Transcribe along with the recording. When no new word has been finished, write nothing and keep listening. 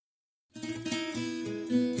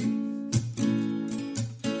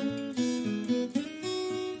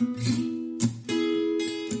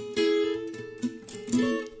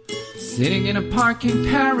Sitting in a park in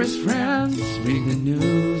Paris, France, reading the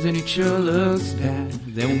news and it sure looks bad.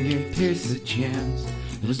 They won't give peace a chance.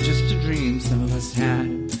 It was just a dream some of us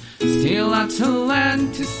had. Still lots of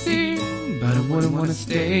land to see, but I wouldn't want to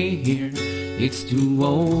stay here. It's too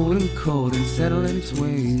old and cold and settling its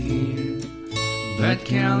way here. But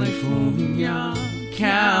California,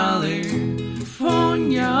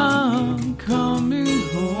 California, I'm coming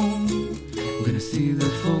home. I'm gonna see the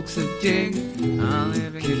folks that dig. I'll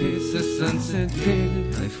live and kiss the sunset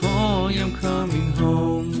big. California, I'm coming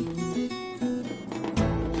home.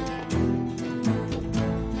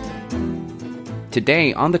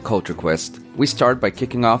 Today on The Culture Quest, we start by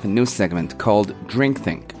kicking off a new segment called Drink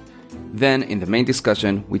Think. Then, in the main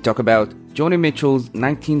discussion, we talk about Joni Mitchell's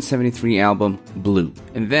 1973 album, Blue.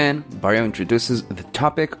 And then, Barrio introduces the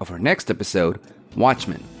topic of our next episode,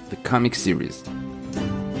 Watchmen, the comic series.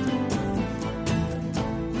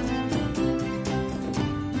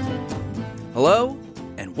 Hello,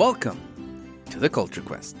 and welcome to The Culture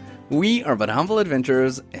Quest. We are but humble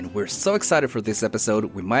adventurers, and we're so excited for this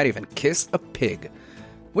episode, we might even kiss a pig.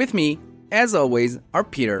 With me, as always, are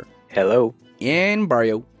Peter. Hello. And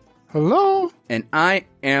Barrio. Hello. And I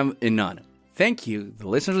am Inan. Thank you, the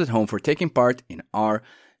listeners at home, for taking part in our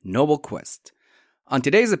noble quest. On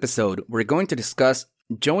today's episode, we're going to discuss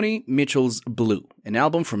Joni Mitchell's Blue, an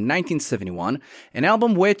album from 1971, an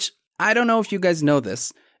album which, I don't know if you guys know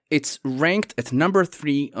this, it's ranked at number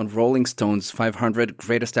 3 on Rolling Stone's 500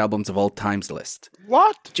 Greatest Albums of All Times list.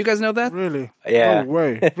 What? Did you guys know that? Really? Yeah. No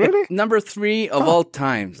way. Really? Number 3 of all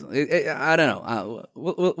times. I don't know.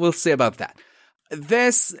 We'll see about that.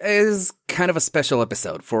 This is kind of a special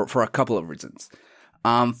episode for a couple of reasons.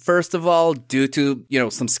 First of all, due to,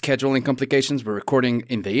 some scheduling complications, we're recording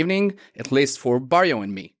in the evening, at least for Barrio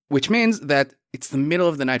and me, which means that it's the middle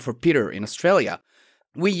of the night for Peter in Australia.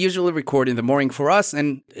 We usually record in the morning for us,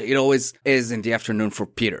 and it always is in the afternoon for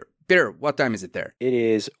Peter. Peter, what time is it there? It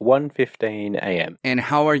is 1:15 a.m. And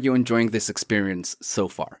how are you enjoying this experience so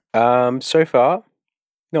far? So far,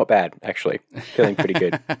 not bad, actually. Feeling pretty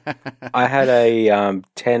good. I had a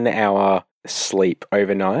 10-hour sleep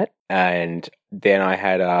overnight, and then I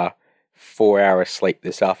had a 4-hour sleep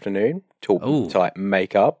this afternoon to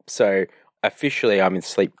make up. So officially, I'm in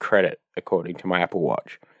sleep credit, according to my Apple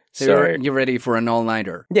Watch. So you're ready for an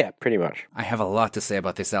all-nighter? Yeah, pretty much. I have a lot to say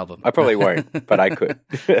about this album. I probably won't, but I could.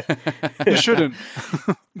 You shouldn't,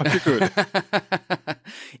 but you could.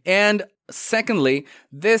 And secondly,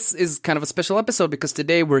 this is kind of a special episode because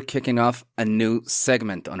today we're kicking off a new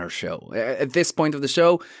segment on our show. At this point of the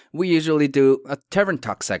show, we usually do a Tavern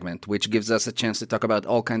Talk segment, which gives us a chance to talk about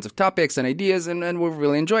all kinds of topics and ideas, and we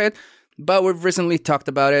really enjoy it. But we've recently talked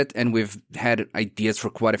about it, and we've had ideas for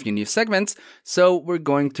quite a few new segments, so we're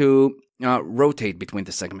going to rotate between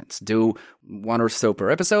the segments, do one or so per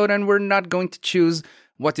episode, and we're not going to choose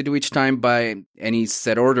what to do each time by any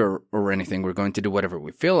set order or anything. We're going to do whatever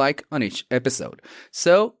we feel like on each episode.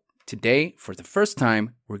 So, today, for the first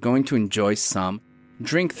time, we're going to enjoy some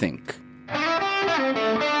Drink Think.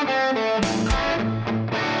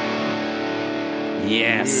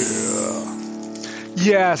 Yes!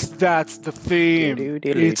 Yes, that's the theme.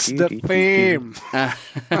 It's the theme.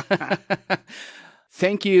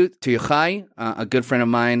 Thank you to Yochai, a good friend of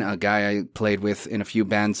mine, a guy I played with in a few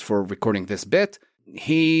bands for recording this bit.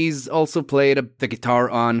 He's also played the guitar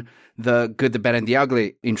on the Good, the Bad, and the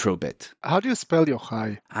Ugly intro bit. How do you spell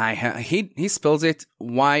Yochai? He spells it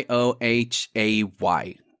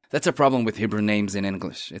Yohay. That's a problem with Hebrew names in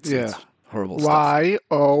English. It's horrible stuff.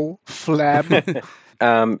 Y-O, flab.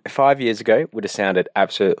 5 years ago would have sounded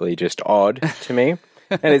absolutely just odd to me.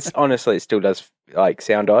 And it's honestly, it still does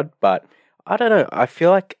sound odd, but I don't know. I feel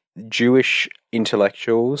like Jewish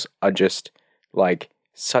intellectuals are just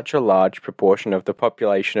such a large proportion of the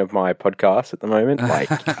population of my podcast at the moment.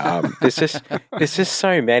 There's just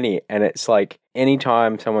so many. And it's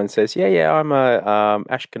anytime someone says, yeah, I'm a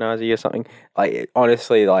Ashkenazi or something,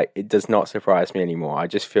 honestly, it does not surprise me anymore. I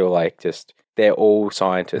just feel they're all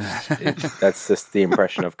scientists. That's just the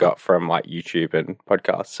impression I've got from YouTube and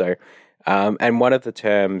podcasts. So, and one of the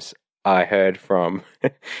terms I heard from,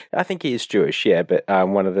 I think he is Jewish, but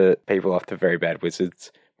one of the people off the Very Bad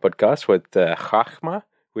Wizards podcast was Chachma,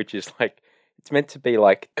 which is it's meant to be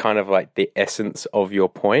kind of the essence of your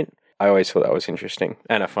point. I always thought that was interesting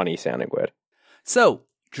and a funny sounding word. So,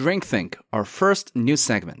 Drink Think, our first new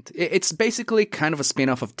segment. It's basically kind of a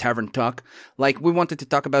spin-off of Tavern Talk. We wanted to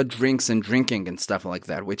talk about drinks and drinking and stuff like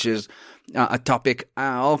that, which is a topic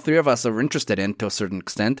all three of us are interested in to a certain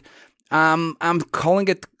extent. I'm calling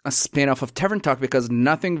it a spin-off of Tavern Talk because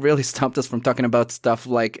nothing really stopped us from talking about stuff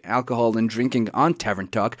like alcohol and drinking on Tavern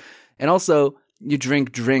Talk. And also, you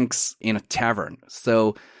drink drinks in a tavern.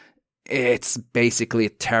 So it's basically a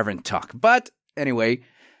tavern talk. But anyway,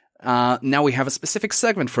 now we have a specific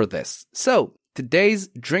segment for this. So today's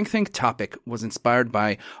Drink Think topic was inspired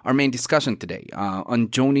by our main discussion today. On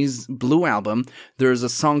Joni's Blue album, there's a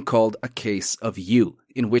song called A Case of You,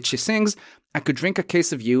 in which she sings, I could drink a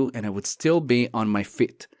case of you and I would still be on my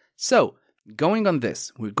feet. So, going on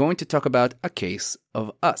this, we're going to talk about a case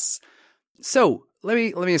of us. So, let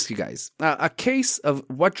me ask you guys, a case of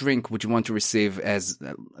what drink would you want to receive as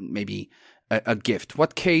maybe a gift?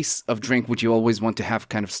 What case of drink would you always want to have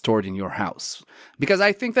kind of stored in your house? Because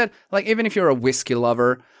I think that, like, even if you're a whiskey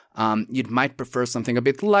lover, you might prefer something a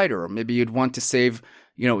bit lighter, or maybe you'd want to save,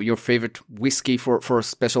 your favorite whiskey for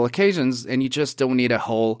special occasions, and you just don't need a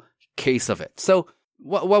whole case of it. So,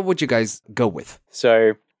 what would you guys go with?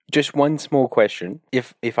 So, just one small question: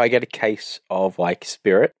 if I get a case of like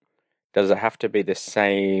spirit, does it have to be the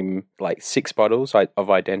same, like 6 bottles of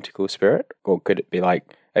identical spirit, or could it be like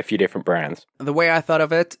a few different brands? The way I thought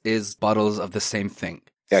of it is bottles of the same thing.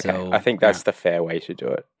 Okay, So, I think that's the fair way to do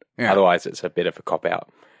it. Yeah. Otherwise, it's a bit of a cop out.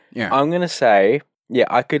 Yeah. I'm gonna say, yeah,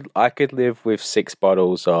 I could live with 6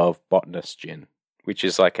 bottles of Botanist gin, which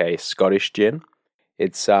is like a Scottish gin.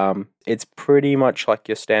 It's pretty much like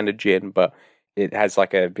your standard gin, but it has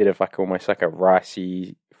like a bit of like almost like a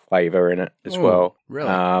ricey flavor in it as well. Really?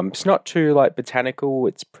 It's not too like botanical.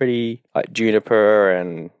 It's pretty like juniper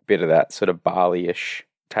and a bit of that sort of barley-ish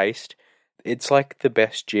taste. It's like the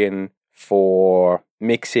best gin for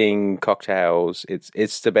mixing cocktails.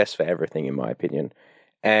 It's the best for everything, in my opinion.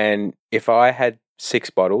 And if I had 6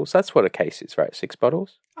 bottles, that's what a case is, right? 6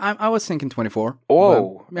 bottles? I was thinking 24.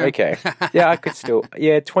 Oh, but, yeah. Okay. Yeah, I could still...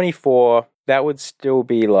 Yeah, 24, that would still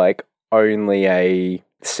be like only a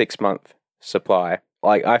 6-month supply.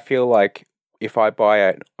 Like, I feel like if I buy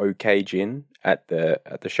an okay gin at the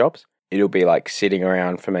shops, it'll be like sitting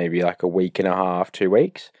around for maybe like a week and a half, 2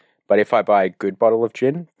 weeks. But if I buy a good bottle of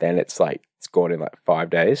gin, then it's gone in like 5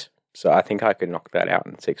 days. So I think I could knock that out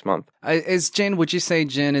in 6 months. Would you say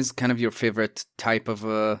gin is kind of your favorite type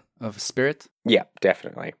of spirit? Yeah,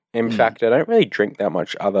 definitely. In fact, I don't really drink that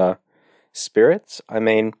much other spirits. I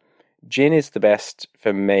mean, gin is the best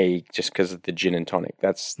for me just because of the gin and tonic.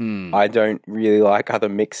 I don't really like other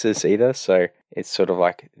mixes either, so it's sort of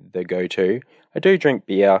like the go-to. I do drink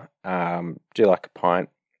beer, do like a pint,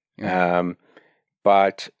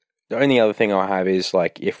 but the only other thing I have is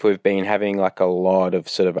like if we've been having like a lot of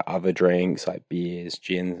sort of other drinks like beers,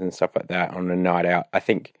 gins and stuff like that on a night out, I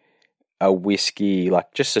think a whiskey,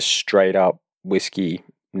 like just a straight up whiskey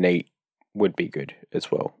neat would be good as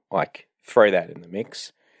well. Like throw that in the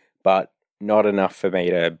mix, but not enough for me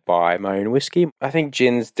to buy my own whiskey. I think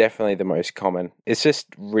gin's definitely the most common. It's just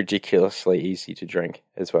ridiculously easy to drink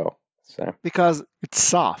as well. So Because it's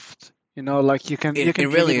soft. Like you can It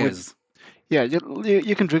drink really it with, is. yeah,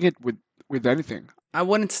 you can drink it with anything. I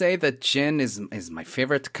wouldn't say that gin is my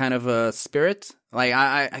favorite kind of a spirit. Like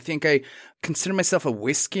I think I consider myself a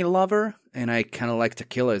whiskey lover, and I kind of like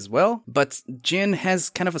tequila as well. But gin has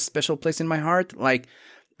kind of a special place in my heart. Like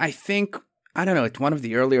I think, I don't know, at one of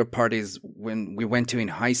the earlier parties when we went to in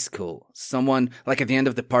high school, someone like at the end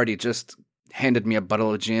of the party just handed me a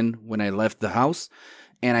bottle of gin when I left the house.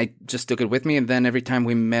 And I just took it with me. And then every time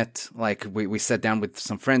we met, like we sat down with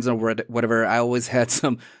some friends or whatever, I always had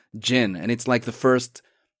some gin. And it's like the first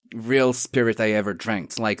real spirit I ever drank.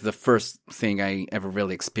 It's like the first thing I ever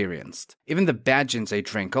really experienced. Even the bad gins I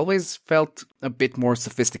drank always felt a bit more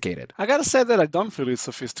sophisticated. I gotta say that I don't feel it's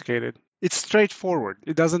sophisticated. It's straightforward.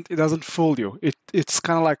 It doesn't fool you. It's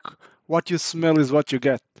kind of like what you smell is what you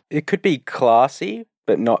get. it could be classy,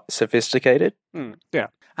 but not sophisticated. Yeah.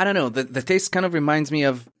 I don't know. The taste kind of reminds me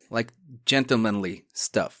of like gentlemanly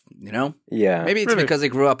stuff, you know? Yeah. Maybe it's Really? because I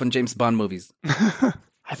grew up on James Bond movies.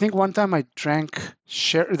 I think one time I drank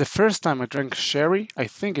sherry. The first time I drank sherry, I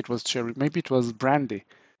think it was sherry. Maybe it was brandy.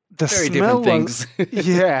 The Very smell different was, things.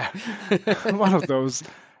 yeah, one of those.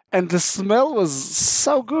 And the smell was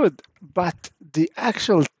so good, but the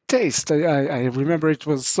actual taste, I remember it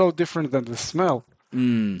was so different than the smell.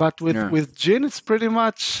 But with gin, it's pretty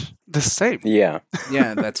much the same. Yeah.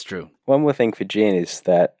 Yeah, that's true. One more thing for gin is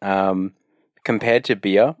that compared to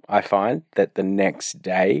beer, I find that the next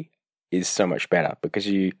day is so much better because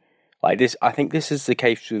you like this. I think this is the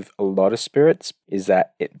case with a lot of spirits is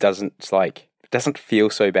that it doesn't feel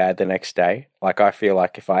so bad the next day. Like I feel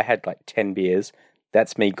like if I had like 10 beers,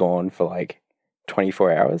 that's me gone for like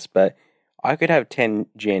 24 hours. But I could have 10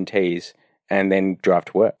 GNTs and then drive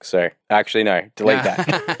to work. So actually, no, delete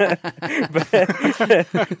that.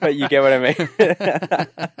 but you get what I mean.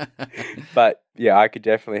 But Yeah, I could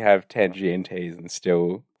definitely have 10 G&Ts and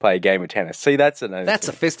still play a game of tennis. See, that's an That's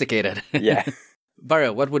sophisticated. Yeah.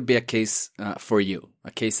 Barrio, what would be a case for you? A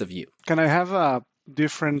case of you? Can I have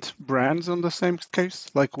different brands on the same case,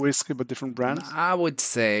 like whiskey but different brands? I would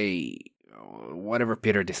say whatever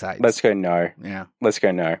Peter decides. Let's go no. Yeah. Let's go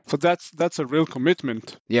no. So that's a real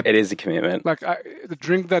commitment. Yep. It is a commitment. Like the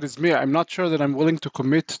drink that is me, I'm not sure that I'm willing to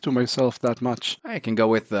commit to myself that much. I can go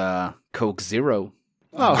with Coke Zero.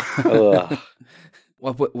 Oh.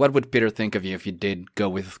 What would Peter think of you if you did go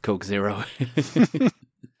with Coke Zero?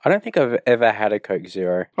 I don't think I've ever had a Coke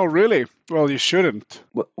Zero. Oh, really? Well, you shouldn't.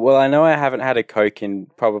 Well, I know I haven't had a Coke in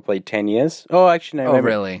probably 10 years. Oh, actually, no. Oh,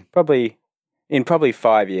 really? Probably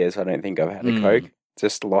 5 years, I don't think I've had a Coke.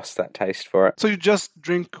 Just lost that taste for it. So you just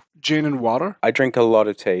drink gin and water? I drink a lot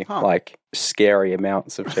of tea, Huh. like scary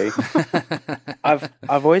amounts of tea. I've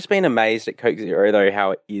always been amazed at Coke Zero, though,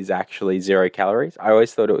 how it is actually 0 calories. I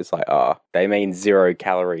always thought it was like, they mean 0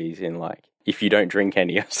 calories in like, if you don't drink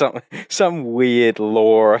any or something, some weird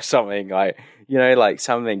law or something, like, like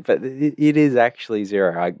something. But it is actually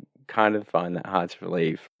 0. I kind of find that hard to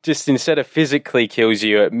believe. Just instead of physically kills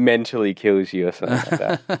you, it mentally kills you or something like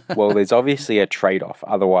that. Well, there's obviously a trade-off.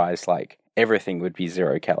 Otherwise, like, everything would be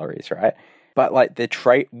 0 calories, right? But like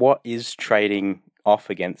what is trading off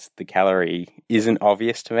against the calorie isn't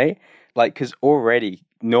obvious to me. Like, because already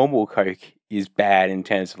normal Coke is bad in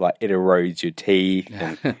terms of like it erodes your teeth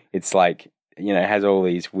and it's like, has all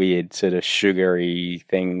these weird sort of sugary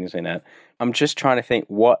things in it. I'm just trying to think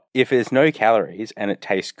what if there's no calories and it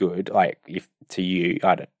tastes good, like if to you,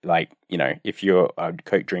 I don't like, if you're a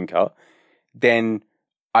Coke drinker, then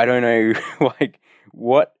I don't know, like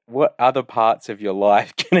what other parts of your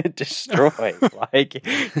life can it destroy? Like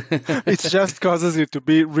it just causes you to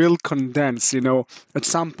be real condensed, At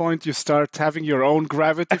some point you start having your own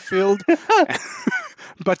gravity field,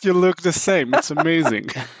 but you look the same. It's amazing.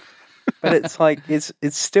 But it's like it's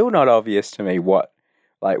still not obvious to me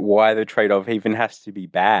why the trade-off even has to be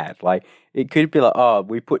bad. Like, it could be like,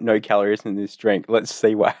 we put no calories in this drink. Let's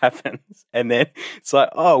see what happens. And then it's like,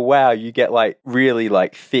 oh, wow, you get, like, really,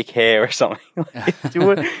 like, thick hair or something.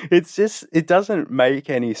 It's just, it doesn't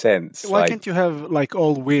make any sense. Why can't you have, like,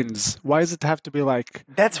 all wins? Why does it have to be, like...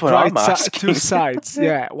 That's what I'm asking. 2 sides,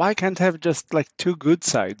 yeah. Why can't have just, like, 2 good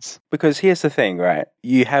sides? Because here's the thing, right?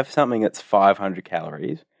 You have something that's 500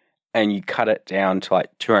 calories and you cut it down to,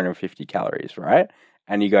 like, 250 calories, right?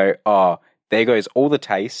 And you go, there goes all the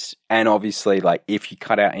taste. And obviously, like, if you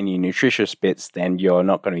cut out any nutritious bits, then you're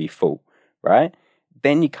not going to be full, right?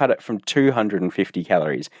 Then you cut it from 250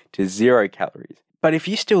 calories to 0 calories. But if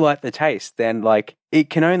you still like the taste, then, like, it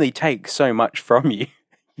can only take so much from you,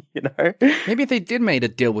 Maybe they did make a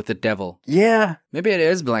deal with the devil. Yeah. Maybe it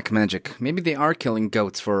is black magic. Maybe they are killing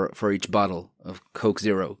goats for each bottle of Coke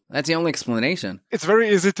Zero. That's the only explanation. It's very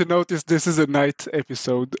easy to notice this is a night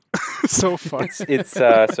episode so far.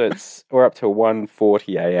 We're up to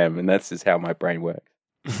 1:40 a.m. and that's just how my brain works.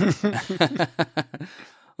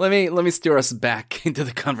 Let me steer us back into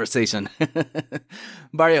the conversation.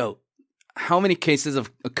 Barrio, how many cases of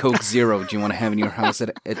Coke Zero do you want to have in your house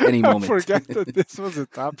at any moment? I forgot that this was a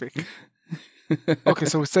topic. Okay,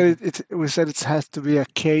 so we said it has to be a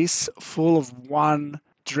case full of one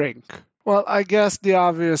drink. Well, I guess the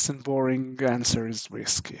obvious and boring answer is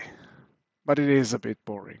whiskey. But it is a bit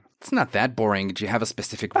boring. It's not that boring. Do you have a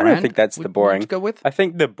specific brand? I don't think that's the boring. Go with? I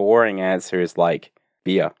think the boring answer is like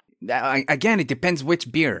beer. Again, it depends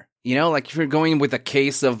which beer. Like if you're going with a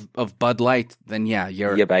case of Bud Light, then yeah,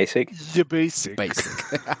 you're basic. You're basic.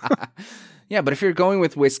 Basic. Yeah, but if you're going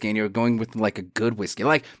with whiskey and you're going with like a good whiskey,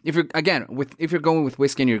 like if you're going with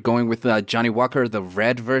whiskey and you're going with Johnny Walker, the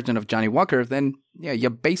red version of Johnny Walker, then yeah,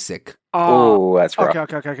 you're basic. Oh, that's right.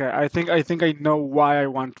 Okay. I think I know why I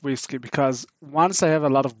want whiskey, because once I have a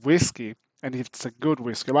lot of whiskey, and if it's a good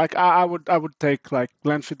whiskey, like I would take like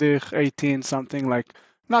Glenfiddich 18 something, like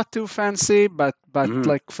not too fancy, but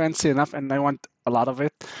like fancy enough, and I want a lot of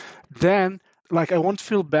it. Then like I won't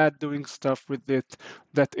feel bad doing stuff with it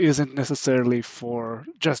that isn't necessarily for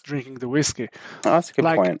just drinking the whiskey. Oh, that's a good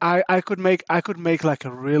point. I could make like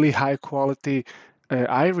a really high quality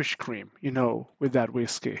Irish cream, with that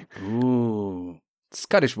whiskey. Ooh,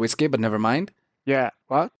 Scottish whiskey, but never mind. Yeah,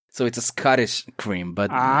 what? So it's a Scottish cream, but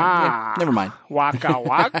yeah, never mind. Waka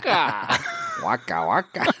waka. Waka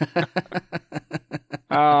waka.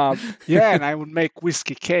 Yeah, and I would make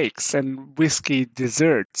whiskey cakes and whiskey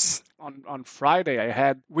desserts. On Friday, I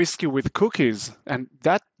had whiskey with cookies, and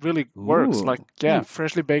that really works. Ooh. Like,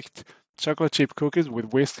 freshly baked chocolate chip cookies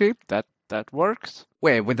with whiskey, that works.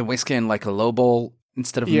 Wait, with the whiskey in like a low bowl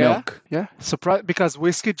instead of Yeah, milk. yeah. Surprise, because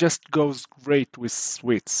whiskey just goes great with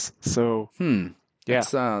sweets. So yeah,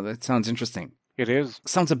 That sounds interesting. it is.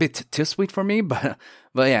 Sounds a bit too sweet for me, but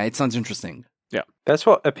yeah, it sounds interesting. Yeah. That's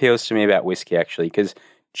what appeals to me about whiskey, actually, because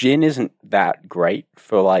gin isn't that great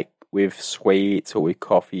for like with sweets or with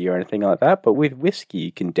coffee or anything like that. But with whiskey,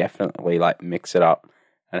 you can definitely like mix it up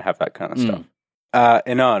and have that kind of stuff.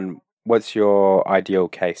 Inan, what's your ideal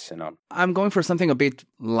case, Inan? I'm going for something a bit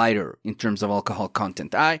lighter in terms of alcohol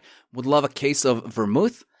content. I would love a case of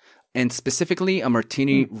vermouth, and specifically a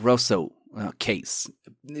Martini Rosso case.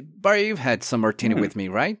 Barry, you've had some Martini with me,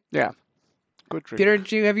 right? Yeah. Good drink.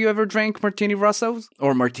 Peter, have you ever drank Martini Rossos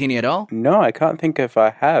or Martini at all? No, I can't think if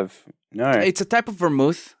I have. No. It's a type of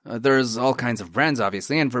vermouth. There's all kinds of brands,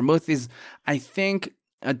 obviously, and vermouth is, I think,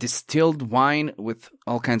 a distilled wine with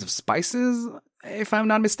all kinds of spices, if I'm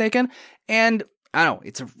not mistaken. And I don't know,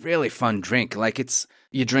 it's a really fun drink. Like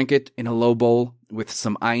you drink it in a low bowl with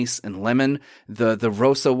some ice and lemon. The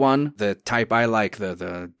Rosso one, the type I like,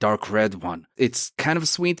 the dark red one, it's kind of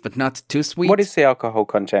sweet, but not too sweet. What is the alcohol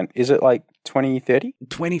content? Is it like 20, 30?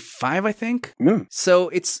 25, I think. Mm. So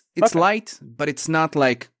it's okay. Light, but it's not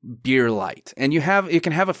like beer light. And you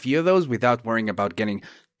can have a few of those without worrying about getting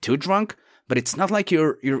too drunk. But it's not like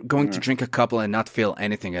you're going to drink a couple and not feel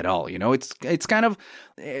anything at all. You know, it's kind of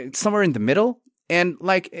somewhere in the middle. And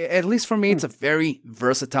like, at least for me, it's a very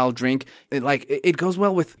versatile drink. It goes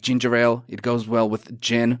well with ginger ale. It goes well with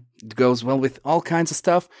gin. It goes well with all kinds of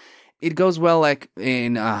stuff. It goes well like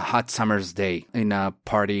in a hot summer's day, in a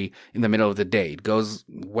party in the middle of the day. It goes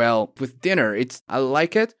well with dinner. I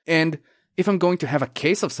like it. And if I'm going to have a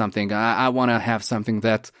case of something, I want to have something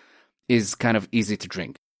that is kind of easy to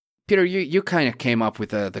drink. Peter, you kind of came up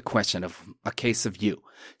with the question of a case of you.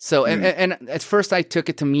 So, and at first I took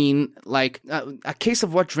it to mean like a case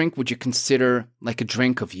of what drink would you consider like a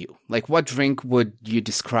drink of you? Like what drink would you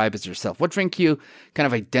describe as yourself? What drink you kind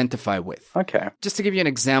of identify with? Okay. Just to give you an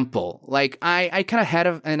example, like I kind of had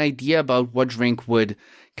an idea about what drink would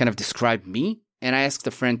kind of describe me. And I asked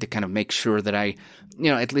a friend to kind of make sure that I,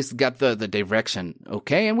 at least got the direction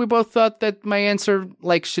okay. And we both thought that my answer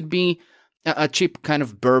like should be a cheap kind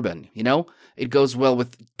of bourbon, It goes well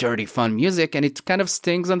with dirty, fun music, and it kind of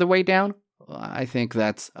stings on the way down. I think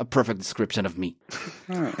that's a perfect description of me.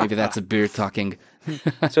 Maybe that's a beer talking.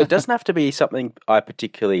 So it doesn't have to be something I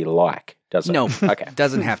particularly like, does it? No, okay. It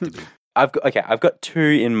doesn't have to be. I've got two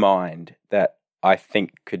in mind that I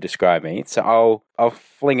think could describe me. So I'll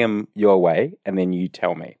fling them your way, and then you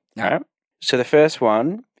tell me. All right? So the first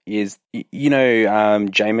one is,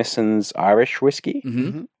 Jameson's Irish whiskey.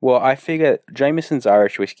 Mm-hmm. Well, I figure Jameson's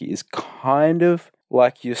Irish whiskey is kind of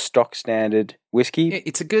like your stock standard whiskey.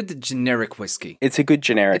 It's a good generic whiskey. It's a good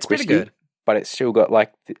generic it's whiskey. It's pretty good. But it's still got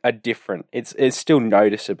like a different, it's still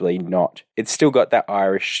noticeably not. It's still got that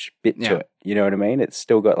Irish bit to it. You know what I mean? It's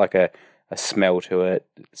still got like a smell to it.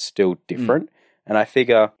 It's still different. And I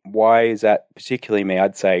figure, why is that particularly me?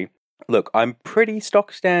 I'd say, look, I'm pretty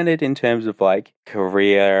stock standard in terms of like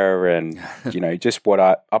career and, just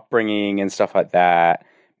what upbringing and stuff like that.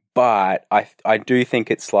 But I do think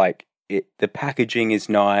it's like the packaging is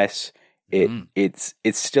nice. It's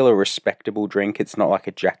still a respectable drink. It's not like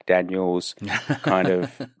a Jack Daniel's kind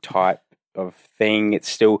of type of thing.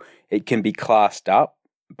 It can be classed up,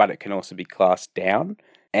 but it can also be classed down.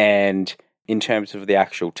 And in terms of the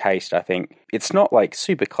actual taste, I think it's not like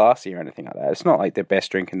super classy or anything like that. It's not like the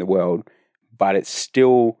best drink in the world, but it's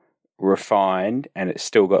still refined and it's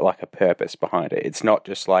still got like a purpose behind it. It's not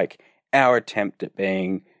just like our attempt at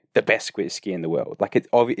being the best whiskey in the world. Like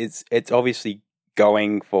it's obviously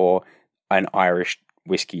going for an Irish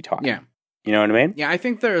whiskey type. Yeah. You know what I mean? Yeah, I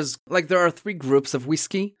think there are three groups of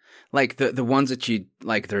whiskey. Like the ones that you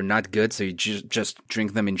like, they're not good, so you just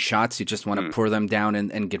drink them in shots. You just want to pour them down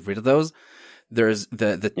and get rid of those. There's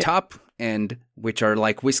the top end, which are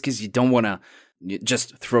like whiskeys you don't want to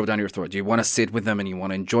just throw down your throat. You want to sit with them and you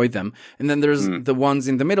want to enjoy them. And then there's the ones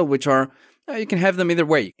in the middle, which are you can have them either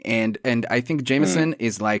way. And I think Jameson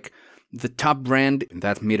is like the top brand in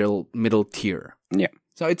that middle tier. Yeah.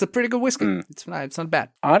 So it's a pretty good whiskey. It's not bad.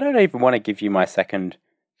 I don't even want to give you my second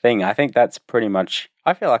thing. I think that's pretty much.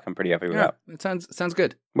 I feel like I'm pretty happy with that. It sounds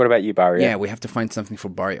good. What about you, Barrio? Yeah, we have to find something for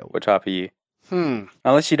Barrio. What type are you?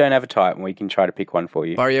 Unless you don't have a type, and we can try to pick one for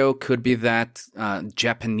you. Barrio could be that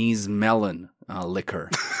Japanese melon liquor.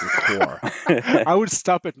 I would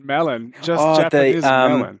stop at melon. Just Japanese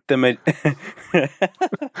melon. The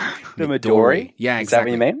Midori. Yeah, exactly. Is that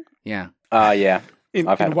what you mean? Yeah. Yeah. In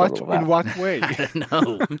what way? I don't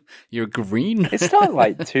know. You're green? It's not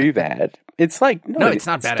like too bad. It's like no, it's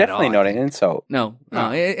not bad at all. It's definitely not an insult. No,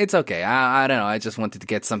 it's okay. I don't know. I just wanted to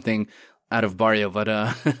get something out of Barrio, but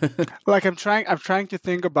Like I'm trying to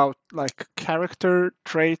think about like character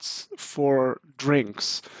traits for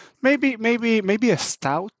drinks. Maybe a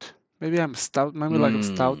stout. Maybe I'm stout. Maybe like a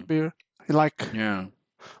stout beer. Like yeah.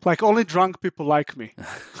 like only drunk people like me.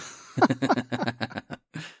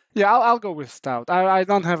 Yeah, I'll go with stout. I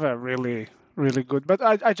don't have a really good, but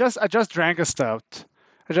I just drank a stout.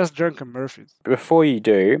 I just drank a Murphy's. Before you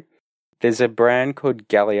do, there's a brand called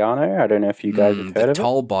Galliano. I don't know if you guys have heard of it. The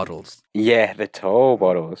tall bottles. Yeah, the tall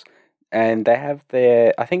bottles. And they have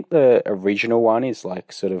I think the original one is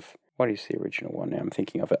like sort of, what is the original one now? I'm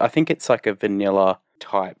thinking of it. I think it's like a vanilla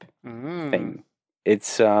type thing. It's,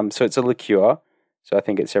 so it's a liqueur. So I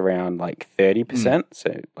think it's around like 30%.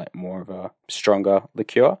 So like more of a stronger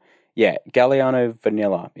liqueur. Yeah, Galliano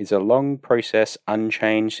Vanilla is a long process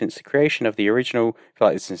unchanged since the creation of the original. I feel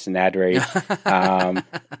like this is an ad read.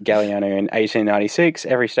 Galliano in 1896.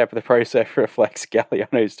 Every step of the process reflects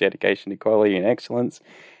Galliano's dedication to quality and excellence.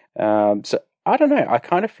 So I don't know. I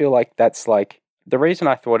kind of feel like that's like the reason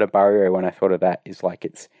I thought of Barrio when I thought of that is like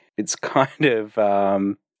it's kind of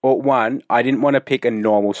well, one, I didn't want to pick a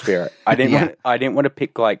normal spirit. I didn't want to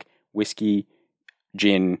pick like whiskey,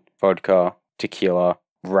 gin, vodka, tequila,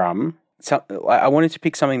 rum. So I wanted to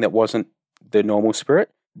pick something that wasn't the normal spirit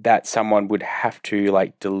that someone would have to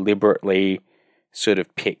like deliberately sort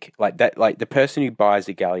of pick. Like that, like the person who buys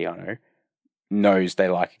a Galliano knows they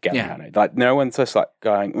like a Galliano. Yeah. Like no one's just like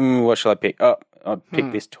going, what shall I pick? Oh, I'll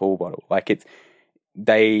pick this tall bottle. Like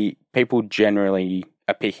people generally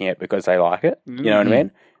are picking it because they like it. You know what I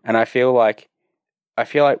mean? And I feel like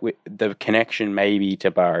the connection maybe to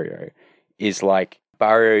Barrio is like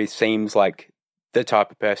Barrio seems like the type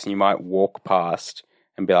of person you might walk past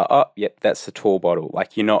and be like, oh, yep, that's the tall bottle.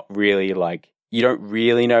 Like you don't really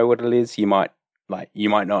know what it is. You might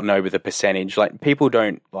not know the percentage. Like people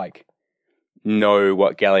don't like know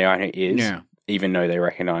what Galliano is, even though they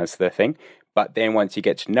recognize the thing. But then once you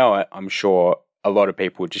get to know it, I'm sure a lot of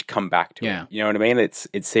people would just come back to it. You know what I mean?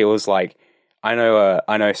 It feels like I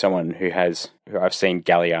know someone who I've seen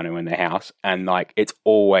Galliano in their house, and like it's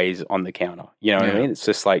always on the counter. You know what I mean? It's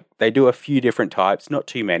just like they do a few different types, not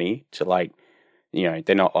too many, to like, you know,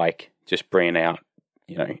 they're not like just bringing out,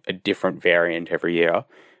 you know, a different variant every year,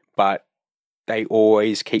 but they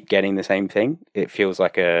always keep getting the same thing. It feels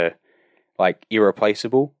like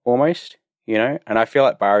irreplaceable almost, you know. And I feel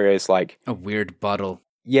like Barrio is like a weird bottle.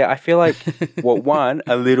 Yeah, I feel like one,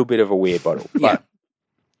 a little bit of a weird bottle, but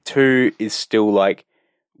two is still like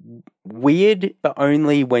weird, but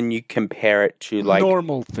only when you compare it to like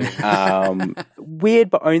normal thing.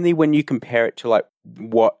 Weird, but only when you compare it to like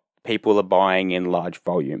what people are buying in large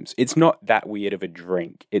volumes. It's not that weird of a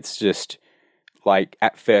drink. It's just like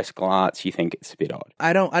at first glance you think it's a bit odd.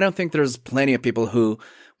 I don't think there's plenty of people who,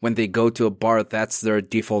 when they go to a bar, that's their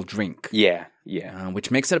default drink. Yeah.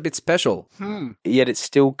 Which makes it a bit special. Yet it's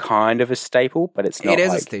still kind of a staple, but it's not. It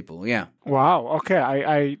is a staple, yeah. Wow. Okay,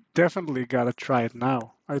 I definitely gotta try it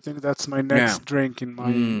now. I think that's my next drink in my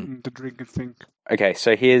in the drinking thing. Okay,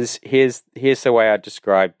 so here's the way I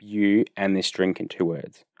describe you and this drink in 2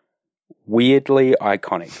 words: weirdly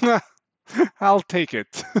iconic. I'll take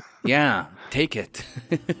it. Yeah, take it.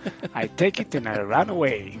 I take it and I run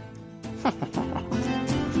away.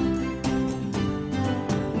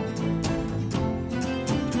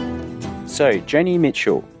 So, Joni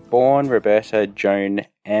Mitchell, born Roberta Joan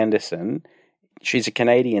Anderson, she's a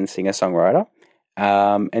Canadian singer-songwriter,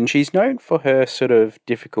 and she's known for her sort of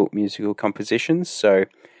difficult musical compositions, so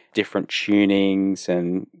different tunings,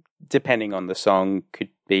 and depending on the song, could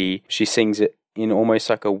be she sings it in almost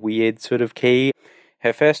like a weird sort of key.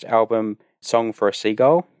 Her first album, Song for a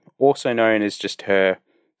Seagull, also known as just her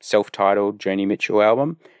self-titled Joni Mitchell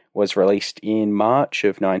album, was released in March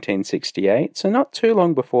of 1968, so not too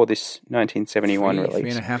long before this 1971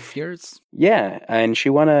 release. 3.5 years? Yeah, and she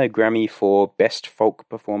won a Grammy for Best Folk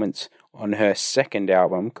Performance on her second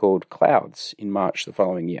album called Clouds in March the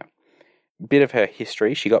following year. Bit of her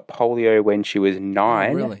history: she got polio when she was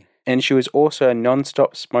 9, really? And she was also a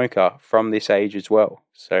non-stop smoker from this age as well,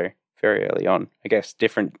 so very early on. I guess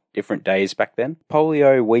different days back then.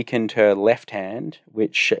 Polio weakened her left hand,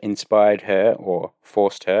 which inspired her or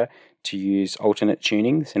forced her to use alternate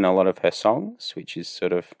tunings in a lot of her songs, which is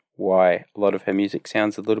sort of why a lot of her music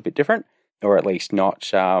sounds a little bit different, or at least not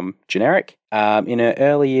generic. In her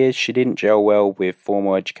early years, she didn't gel well with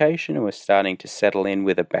formal education and was starting to settle in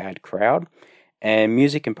with a bad crowd. And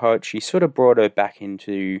music and poetry sort of brought her back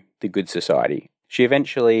into the good society. She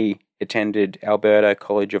eventually attended Alberta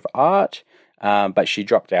College of Art, but she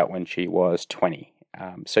dropped out when she was 20.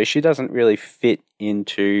 So she doesn't really fit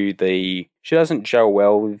into she doesn't gel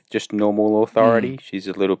well with just normal authority. She's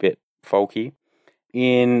a little bit folky.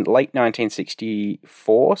 In late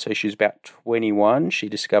 1964, so she was about 21, she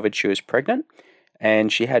discovered she was pregnant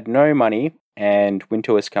and she had no money and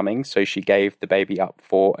winter was coming, so she gave the baby up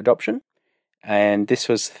for adoption. And this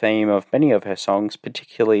was the theme of many of her songs,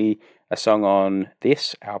 particularly a song on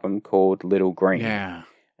this album called Little Green. Yeah.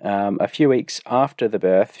 A few weeks after the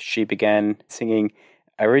birth, she began singing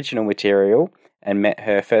original material and met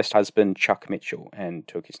her first husband, Chuck Mitchell, and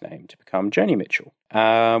took his name to become Joni Mitchell.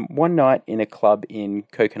 One night in a club in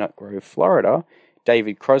Coconut Grove, Florida,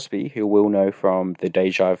 David Crosby, who we'll know from the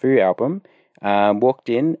Deja Vu album, walked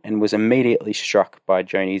in and was immediately struck by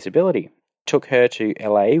Joni's ability. Took her to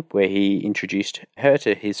LA, where he introduced her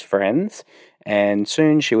to his friends, and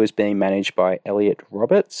soon she was being managed by Elliot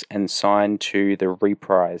Roberts and signed to the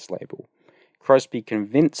Reprise label. Crosby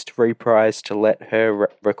convinced Reprise to let her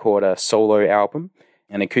record a solo album,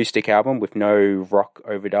 an acoustic album with no rock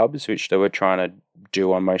overdubs, which they were trying to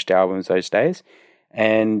do on most albums those days,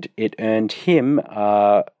 and it earned him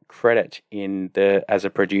credit as a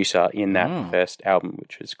producer in that first album,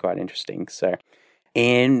 which was quite interesting. So,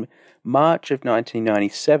 in March of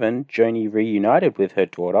 1997, Joni reunited with her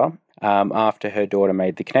daughter after her daughter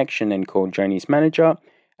made the connection and called Joni's manager.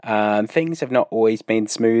 Things have not always been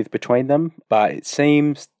smooth between them, but it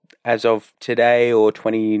seems as of today or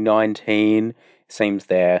 2019, seems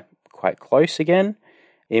they're quite close again.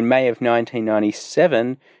 In May of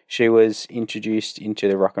 1997, she was introduced into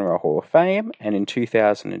the Rock and Roll Hall of Fame, and in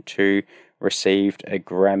 2002 received a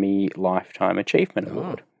Grammy Lifetime Achievement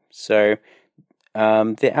Award. So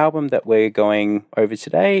the album that we're going over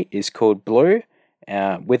today is called Blue,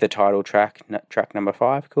 with a title track number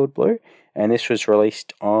 5 called Blue, and this was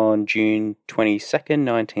released on June 22nd,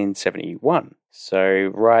 1971.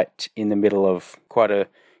 So right in the middle of quite a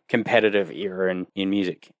competitive era in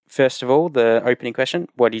music. First of all, the opening question,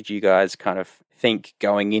 what did you guys kind of think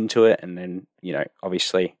going into it? And then,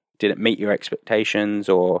 obviously, did it meet your expectations,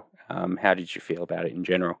 or how did you feel about it in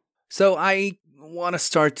general? So I want to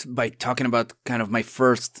start by talking about kind of my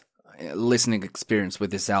first listening experience with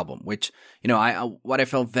this album, which, what I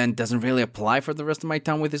felt then doesn't really apply for the rest of my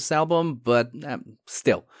time with this album, but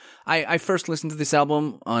still. I first listened to this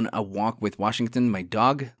album on a walk with Washington, my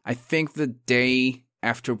dog. I think the day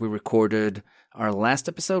after we recorded our last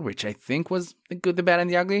episode, which I think was The Good, the Bad, and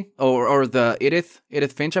the Ugly, or the Edith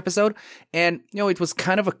Finch episode. And, it was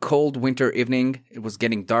kind of a cold winter evening. It was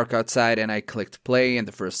getting dark outside, and I clicked play, and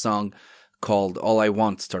the first song called All I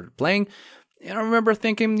Want started playing. And I remember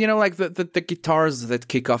thinking, like the guitars that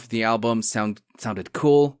kick off the album sounded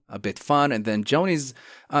cool, a bit fun, and then Joni's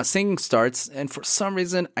singing starts, and for some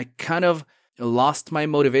reason, I kind of lost my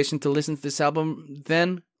motivation to listen to this album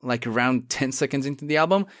then, like around 10 seconds into the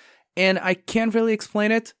album. And I can't really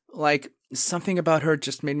explain it. Like, something about her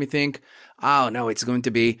just made me think, oh no, it's going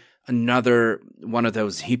to be another one of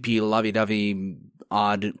those hippie, lovey-dovey,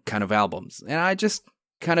 odd kind of albums. And I just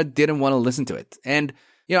kind of didn't want to listen to it. And,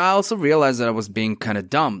 I also realized that I was being kind of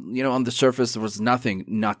dumb. On the surface, there was nothing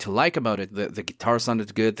not to like about it. The guitar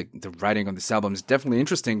sounded good. The writing on this album is definitely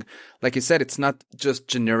interesting. Like you said, it's not just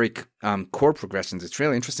generic chord progressions. It's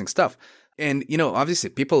really interesting stuff. And, obviously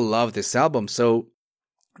people love this album, so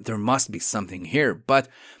there must be something here. But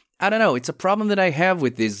I don't know. It's a problem that I have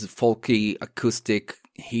with these folky, acoustic,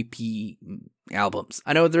 hippie albums.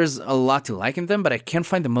 I know there's a lot to like in them, but I can't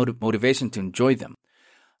find the motivation to enjoy them.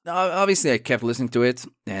 Obviously, I kept listening to it,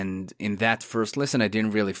 and in that first listen, I didn't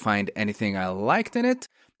really find anything I liked in it.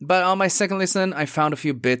 But on my second listen, I found a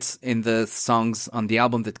few bits in the songs on the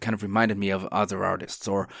album that kind of reminded me of other artists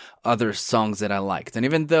or other songs that I liked. And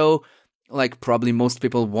even though, like, probably most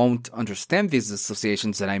people won't understand these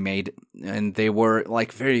associations that I made, and they were,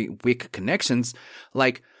 like, very weak connections,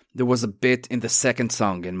 like, there was a bit in the second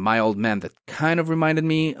song in My Old Man that kind of reminded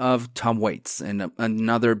me of Tom Waits, and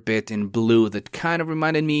another bit in Blue that kind of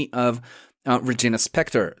reminded me of Regina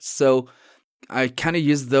Spektor. So I kind of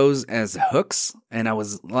used those as hooks, and I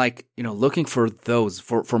was like, looking for those,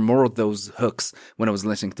 for more of those hooks when I was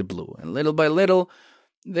listening to Blue. And little by little,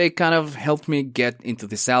 they kind of helped me get into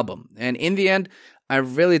this album. And in the end, I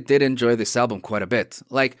really did enjoy this album quite a bit.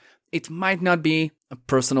 Like, it might not be a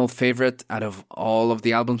personal favorite out of all of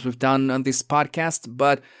the albums we've done on this podcast,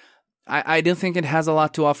 but I do think it has a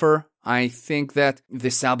lot to offer. I think that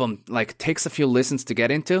this album, like, takes a few listens to get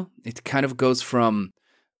into. It kind of goes from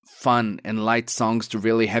fun and light songs to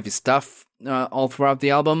really heavy stuff all throughout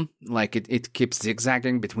the album. Like, it keeps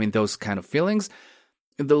zigzagging between those kind of feelings.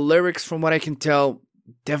 The lyrics, from what I can tell,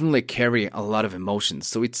 definitely carry a lot of emotions.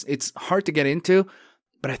 So it's hard to get into,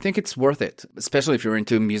 but I think it's worth it, especially if you're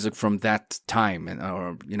into music from that time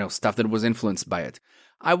or stuff that was influenced by it.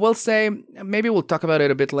 I will say, maybe we'll talk about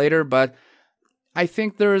it a bit later, but I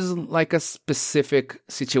think there's like a specific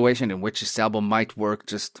situation in which this album might work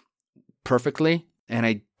just perfectly, and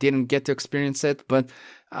I didn't get to experience it, but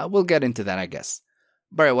we'll get into that, I guess.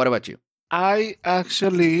 Barry, what about you? I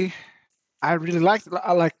really liked it.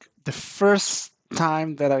 Like the first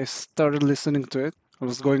time that I started listening to it, I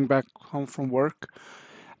was going back home from work,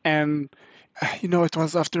 and it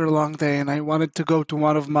was after a long day, and I wanted to go to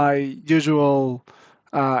one of my usual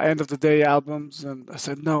end of the day albums, and I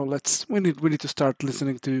said, no, we need to start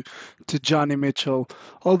listening to Joni Mitchell.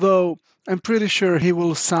 Although I'm pretty sure he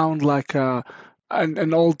will sound like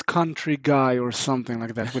an old country guy or something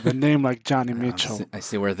like that with a name like Joni Mitchell. I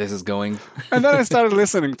see where this is going. And then I started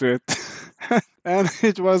listening to it, and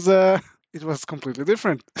it was completely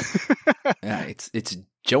different. Yeah, it's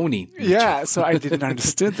Joni Mitchell. Yeah, so I didn't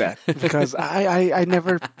understand that because I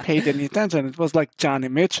never paid any attention. It was like Johnny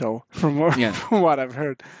Mitchell from what I've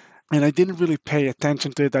heard. And I didn't really pay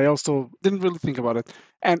attention to it. I also didn't really think about it.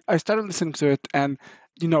 And I started listening to it, and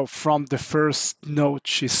from the first note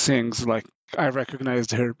she sings, like I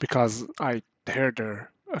recognized her because I heard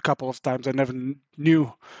her a couple of times. I never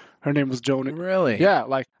knew her name was Joni. Really? Yeah,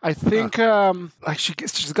 like I think like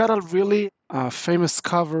she's got a really famous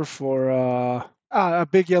cover for A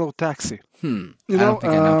Big Yellow Taxi. I don't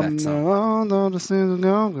think I know that song. No, the season's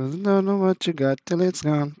gone, 'cause you don't know what you got till it's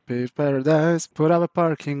gone. Paved paradise, put up a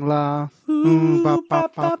parking lot.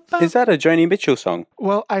 Is that a Joni Mitchell song?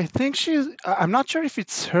 Well, I think I'm not sure if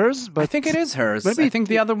it's hers, but I think it is hers. Maybe I think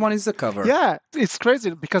the other one is the cover. Yeah, it's crazy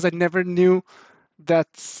because I never knew that.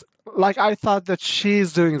 Like, I thought that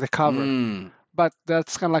she's doing the cover. But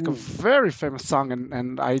that's kind of like a very famous song,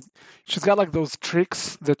 and she's got like those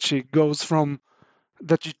tricks that she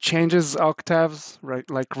changes octaves, right?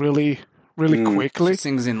 Like really quickly. She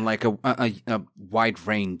sings in like a wide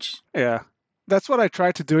range. Yeah, that's what I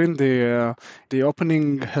tried to do in the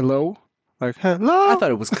opening hello, like hello. I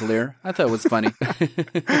thought it was clear. I thought it was funny.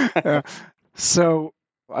 So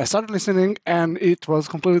I started listening, and it was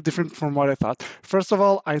completely different from what I thought. First of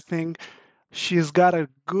all, I think she's got a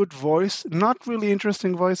good voice, not really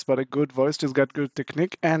interesting voice, but a good voice. She's got good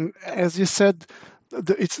technique, and as you said,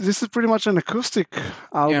 this is pretty much an acoustic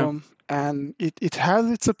album, and it has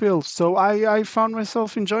its appeal. So I found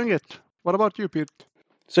myself enjoying it. What about you, Pete?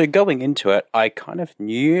 So going into it, I kind of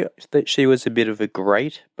knew that she was a bit of a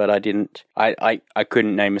great, but I didn't. I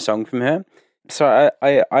couldn't name a song from her. So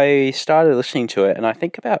I started listening to it, and I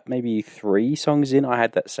think about maybe 3 songs in, I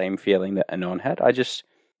had that same feeling that Anon had.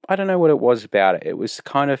 I don't know what it was about it. It was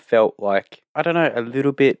kind of felt like, I don't know, a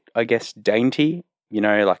little bit, I guess, dainty,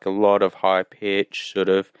 like a lot of high pitch sort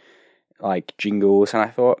of like jingles. And I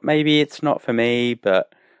thought maybe it's not for me,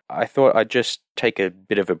 but I thought I'd just take a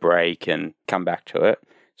bit of a break and come back to it.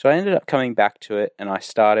 So I ended up coming back to it, and I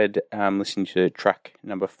started listening to track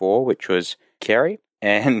number 4, which was Carrie.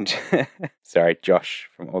 And sorry, Josh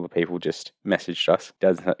from All the People just messaged us.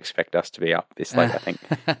 Doesn't expect us to be up this late, I think.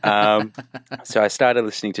 So I started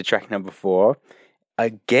listening to track number 4.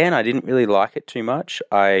 Again, I didn't really like it too much.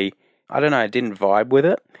 I don't know, I didn't vibe with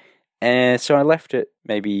it. And so I left it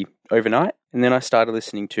maybe overnight. And then I started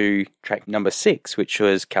listening to track number 6, which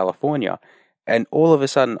was California. And all of a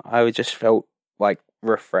sudden, I just felt like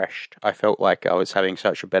refreshed. I felt like I was having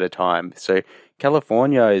such a better time. So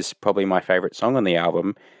California is probably my favorite song on the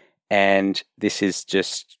album, and this is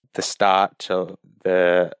just the start to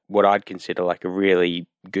what I'd consider like a really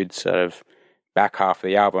good sort of back half of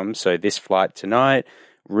the album. So This Flight Tonight,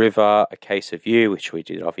 River, A Case of You, which we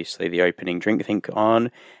did obviously the opening Drink Think on,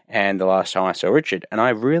 and The Last Time I Saw Richard, and I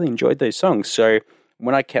really enjoyed those songs. So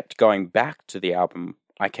when I kept going back to the album,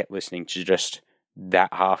 I kept listening to just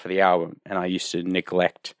that half of the album, and I used to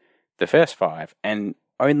neglect the first 5, and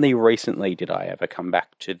only recently did I ever come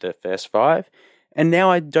back to the first 5, and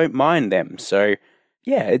now I don't mind them. So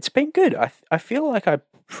yeah, it's been good. I feel like I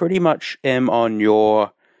pretty much am on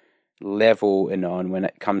your level, Anon, when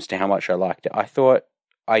it comes to how much I liked it. I thought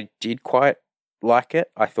I did quite like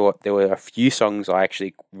it. I thought there were a few songs I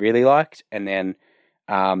actually really liked, and then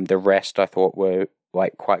the rest I thought were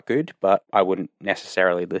like quite good, but I wouldn't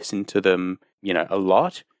necessarily listen to them a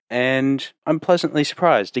lot, and I'm pleasantly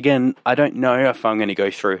surprised. Again, I don't know if I'm going to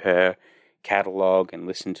go through her catalogue and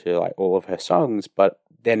listen to like all of her songs, but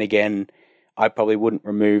then again, I probably wouldn't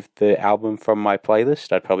remove the album from my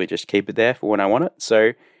playlist. I'd probably just keep it there for when I want it.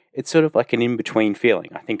 So it's sort of like an in-between feeling.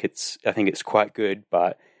 I think it's quite good,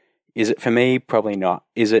 but is it for me? Probably not.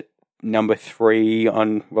 Is it number 3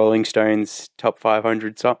 on Rolling Stone's top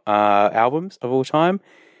 500 albums of all time?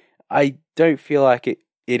 I don't feel like it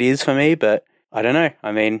is for me, but I don't know.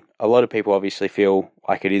 I mean, a lot of people obviously feel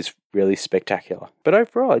like it is really spectacular. But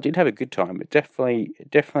overall, I did have a good time. But definitely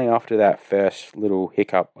after that first little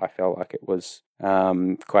hiccup, I felt like it was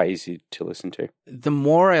quite easy to listen to. The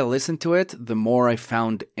more I listened to it, the more I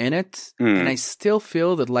found in it. And I still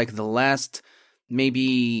feel that like the last,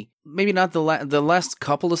 maybe not the last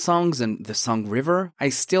couple of songs and the song River, I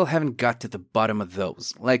still haven't got to the bottom of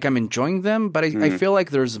those. Like I'm enjoying them, but I feel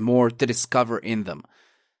like there's more to discover in them.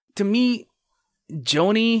 To me,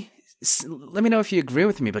 Joni, let me know if you agree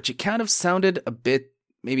with me, but she kind of sounded a bit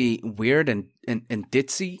maybe weird and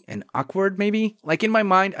ditzy and awkward maybe. Like in my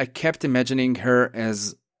mind, I kept imagining her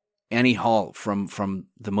as Annie Hall from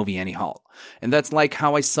the movie Annie Hall. And that's like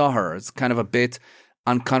how I saw her. It's kind of a bit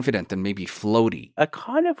unconfident and maybe floaty. I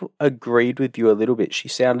kind of agreed with you a little bit. She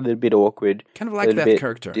sounded a bit awkward. Kind of like that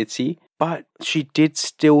character. Ditzy, but she did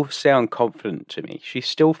still sound confident to me. She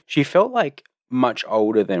felt like much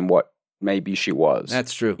older than what maybe she was.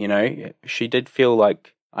 That's true. You know, she did feel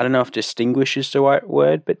like, I don't know if distinguished is the right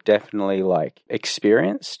word, but definitely like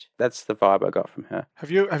experienced. That's the vibe I got from her.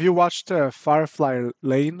 Have you watched Firefly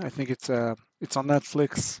Lane? I think it's on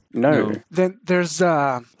Netflix. No. Then there's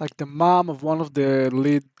like the mom of one of the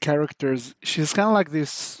lead characters. She's kind of like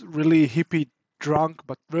this really hippie drunk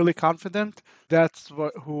but really confident. That's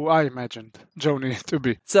who I imagined Joni to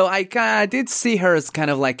be. So I did see her as kind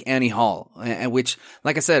of like Annie Hall, which,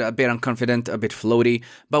 like I said, a bit unconfident, a bit floaty.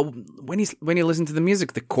 But when you listen to the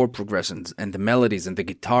music, the chord progressions and the melodies and the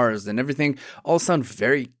guitars and everything all sound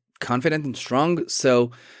very confident and strong.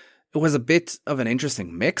 So it was a bit of an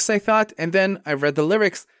interesting mix, I thought. And then I read the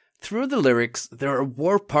lyrics. Through the lyrics, there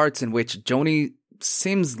were parts in which Joni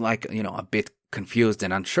seems like, a bit confused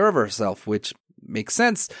and unsure of herself, which makes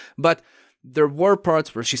sense. But there were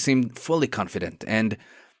parts where she seemed fully confident, and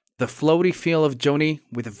the floaty feel of Joni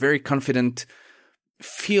with a very confident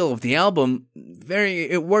feel of the album,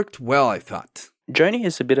 it worked well, I thought. Joni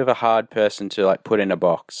is a bit of a hard person to like put in a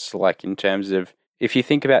box, like in terms of, if you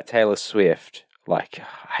think about Taylor Swift, like,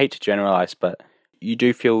 I hate to generalize, but you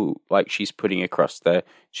do feel like she's putting across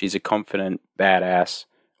she's a confident, badass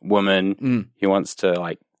woman who wants to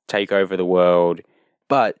like take over the world,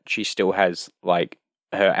 but she still has like,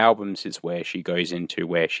 her albums is where she goes into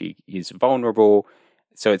where she is vulnerable.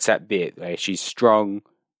 So it's that bit where she's strong,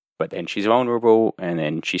 but then she's vulnerable, and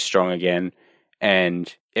then she's strong again.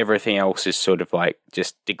 And everything else is sort of like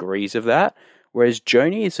just degrees of that. Whereas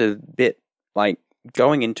Joni is a bit like,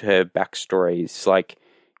 going into her backstory, it's like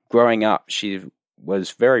growing up, she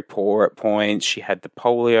was very poor at points. She had the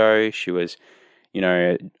polio. She was,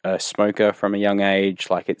 a smoker from a young age.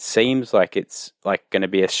 Like, it seems like it's like going to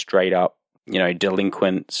be a straight up,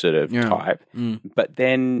 delinquent sort of type. But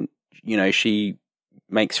then, she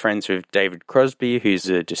makes friends with David Crosby, who's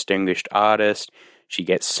a distinguished artist. She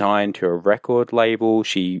gets signed to a record label.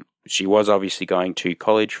 She was obviously going to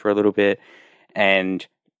college for a little bit, and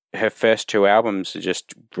her first two albums are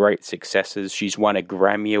just great successes. She's won a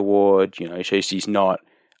Grammy Award. She's not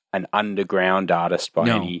an underground artist by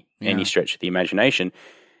any stretch of the imagination.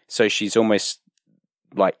 So she's almost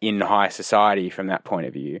like in high society from that point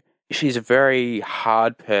of view. She's a very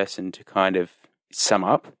hard person to kind of sum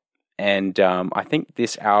up. And I think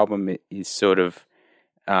this album is sort of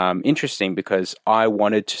interesting because I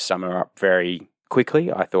wanted to sum her up very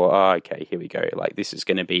quickly. I thought, okay, here we go. Like, this is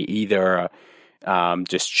going to be either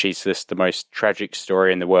she's just the most tragic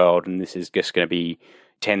story in the world, and this is just going to be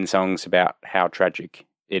 10 songs about how tragic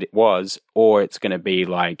it was, or it's going to be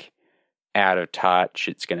like out of touch.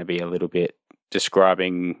 It's going to be a little bit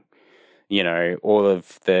describing, all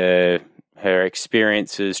of her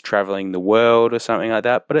experiences traveling the world or something like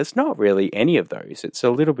that. But it's not really any of those. It's a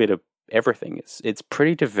little bit of everything. It's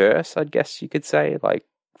pretty diverse, I guess you could say, like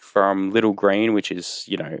from Little Green, which is,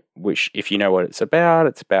 which if you know what it's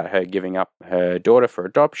about her giving up her daughter for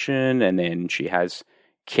adoption. And then she has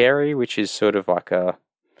Carrie, which is sort of like a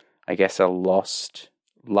lost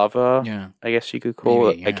lover, I guess you could call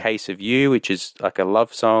it. A Case of You, which is like a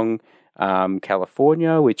love song.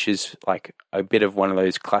 California, which is like a bit of one of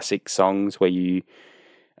those classic songs where you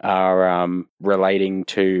are relating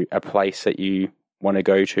to a place that you want to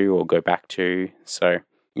go to or go back to. So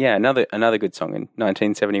yeah, another good song in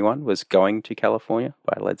 1971 was Going to California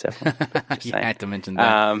by Led Zeppelin. You had to mention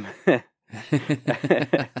that.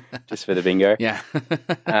 Just for the bingo. Yeah.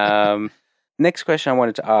 Next question I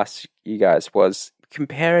wanted to ask you guys was,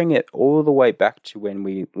 comparing it all the way back to when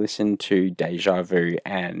we listened to Deja Vu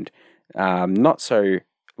and not so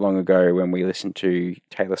long ago when we listened to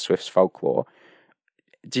Taylor Swift's Folklore,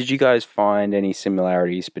 did you guys find any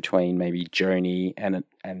similarities between maybe Joni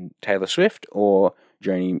and Taylor Swift, or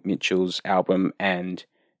Joni Mitchell's album and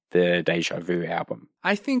the Deja Vu album?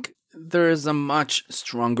 I think there is a much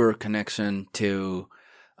stronger connection to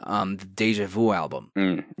the Deja Vu album.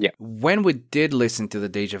 Yeah. When we did listen to the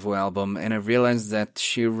Deja Vu album, and I realized that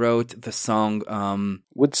she wrote the song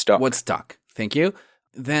Woodstock. Thank you.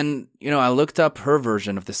 Then, I looked up her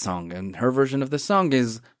version of the song, and her version of the song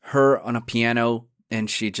is her on a piano, and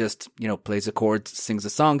she just, plays a chord, sings a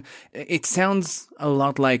song. It sounds a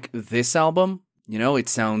lot like this album. It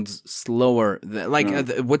sounds slower, like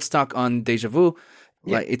Woodstock on Deja Vu.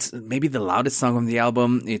 Yeah. Like it's maybe the loudest song on the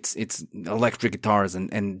album. It's electric guitars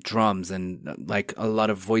and drums and like a lot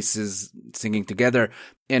of voices singing together.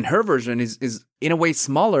 And her version is in a way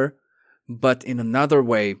smaller, but in another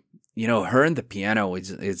way, her and the piano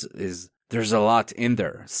is there's a lot in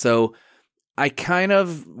there. So I kind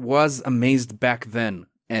of was amazed back then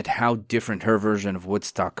at how different her version of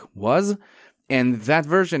Woodstock was. And that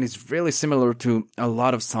version is really similar to a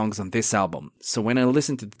lot of songs on this album. So when I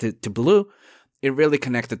listened to Blue, it really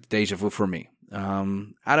connected to Deja Vu for me.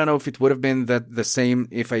 I don't know if it would have been the same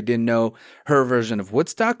if I didn't know her version of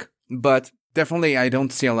Woodstock, but definitely I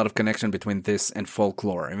don't see a lot of connection between this and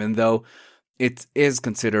Folklore, even though it is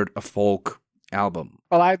considered a folk album.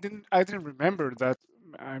 Well, I didn't remember that.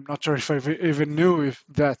 I'm not sure if I even knew if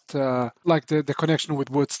that like the connection with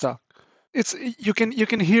Woodstock. It's you can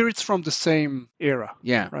hear it's from the same era.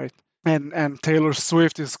 Yeah. Right. And Taylor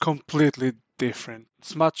Swift is completely different.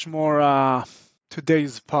 It's much more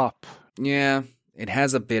today's pop. Yeah, it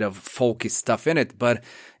has a bit of folky stuff in it, but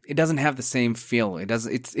it doesn't have the same feel.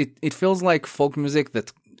 It feels like folk music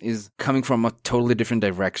that is coming from a totally different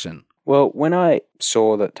direction. Well, when I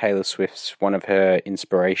saw that Taylor Swift's one of her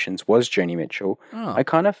inspirations was Joni Mitchell, I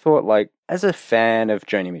kind of thought, like, as a fan of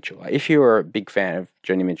Joni Mitchell, like, if you were a big fan of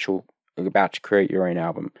Joni Mitchell about to create your own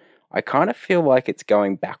album, I kind of feel like it's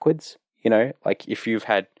going backwards, like if you've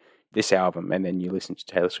had this album and then you listen to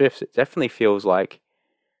Taylor Swift's, it definitely feels like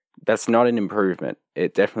that's not an improvement.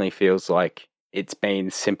 It definitely feels like it's been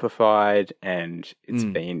simplified and it's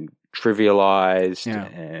been trivialized,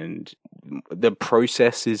 and the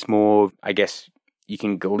process is more, I guess you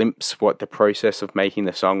can glimpse what the process of making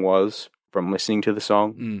the song was from listening to the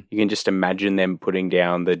song. You can just imagine them putting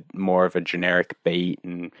down the more of a generic beat,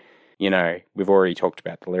 and we've already talked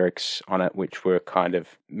about the lyrics on it, which were kind of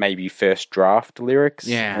maybe first draft lyrics.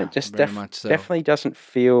 Yeah, and it just very much so. Definitely doesn't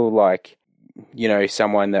feel like,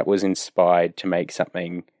 someone that was inspired to make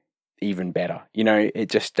something even better. It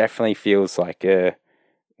just definitely feels like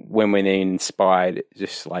when we're inspired,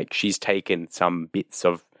 just like she's taken some bits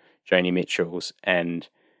of Joni Mitchell's and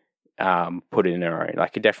put it in her own.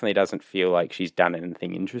 Like, it definitely doesn't feel like she's done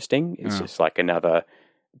anything interesting. It's just like another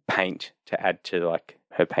paint to add to like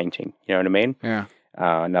her painting. You know what I mean? Yeah.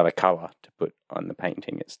 Another color to put on the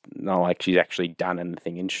painting. It's not like she's actually done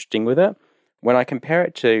anything interesting with it. When I compare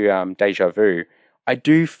it to Deja Vu, I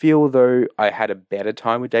do feel though I had a better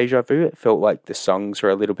time with Deja Vu. It felt like the songs were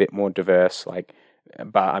a little bit more diverse. Like,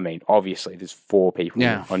 but I mean, obviously there's 4 people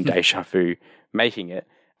on Deja Vu making it,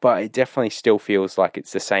 but it definitely still feels like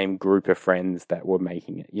it's the same group of friends that were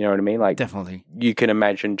making it. You know what I mean? Like, definitely. You can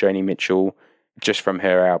imagine Joni Mitchell, just from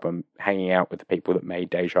her album, hanging out with the people that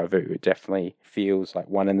made Deja Vu. It definitely feels like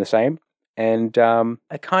one and the same. And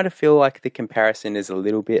I kind of feel like the comparison is a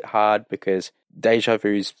little bit hard because Deja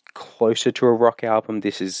Vu is closer to a rock album.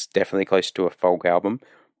 This is definitely closer to a folk album.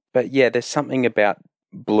 But yeah, there's something about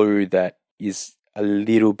Blue that is a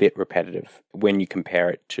little bit repetitive when you compare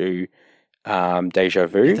it to Deja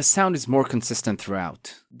Vu. The sound is more consistent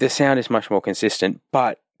throughout. The sound is much more consistent.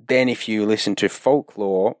 But then if you listen to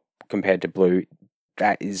Folklore compared to Blue,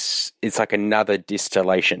 it's like another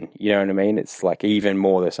distillation. You know what I mean? It's like even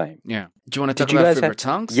more the same. Yeah. Do you want to talk about favorite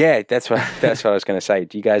songs? Yeah, that's what I was going to say.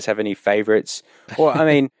 Do you guys have any favorites? Or, I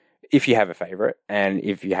mean, if you have a favorite, and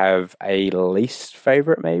if you have a least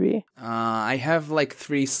favorite, maybe? I have like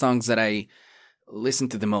 3 songs that I listen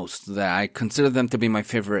to the most, that I consider them to be my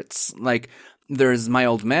favorites. Like, there's My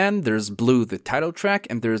Old Man, there's Blue, the title track,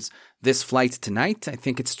 and there's This Flight Tonight. I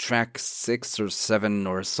think it's track 6 or 7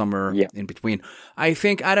 or somewhere in between. I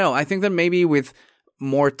think that maybe with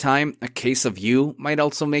more time, A Case of You might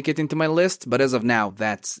also make it into my list, but as of now,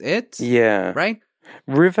 that's it. Yeah. Right?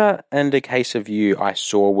 River and A Case of You I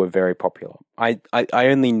saw were very popular. I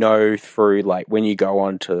only know through, like, when you go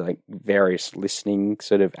on to like various listening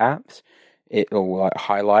sort of apps, it will like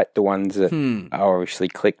highlight the ones that are obviously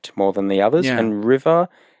clicked more than the others. Yeah. And River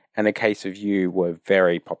and A Case of You were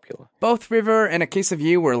very popular. Both River and A Case of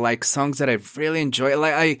You were like songs that I really enjoy.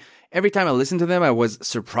 Like, every time I listened to them, I was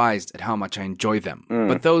surprised at how much I enjoy them.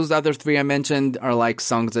 But those other 3 I mentioned are like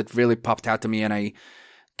songs that really popped out to me, and I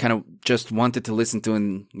kind of just wanted to listen to,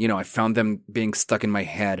 and, you know, I found them being stuck in my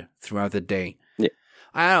head throughout the day. Yeah.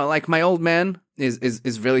 I don't know, like My Old Man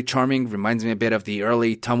is really charming, reminds me a bit of the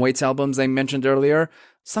early Tom Waits albums I mentioned earlier.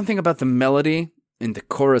 Something about the melody in the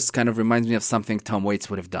chorus kind of reminds me of something Tom Waits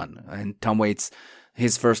would have done. And Tom Waits,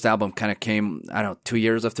 his first album kind of came, I don't know, 2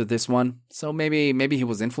 years after this one. So maybe he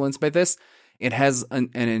was influenced by this. It has an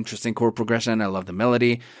interesting chord progression. I love the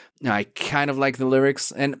melody. I kind of like the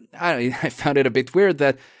lyrics. And I found it a bit weird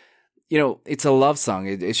that, you know, it's a love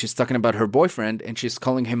song. She's talking about her boyfriend and she's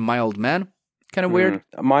calling him my old man. Kind of weird.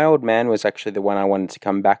 My Old Man was actually the one I wanted to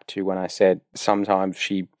come back to when I said sometimes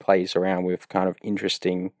she plays around with kind of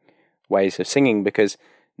interesting ways of singing, because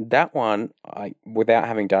that one, without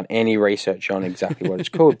having done any research on exactly what it's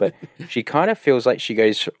called, but she kind of feels like she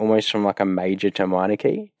goes almost from like a major to minor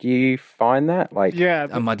key. Do you find that? Like, yeah,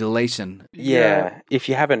 a modulation. Yeah. If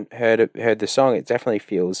you haven't heard the song, it definitely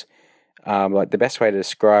feels like the best way to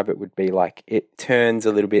describe it would be like it turns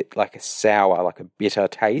a little bit like a sour, like a bitter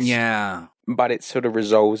taste. Yeah. But it sort of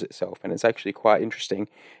resolves itself, and it's actually quite interesting.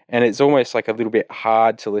 And it's almost like a little bit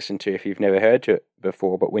hard to listen to if you've never heard it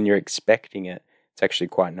before, but when you're expecting it, it's actually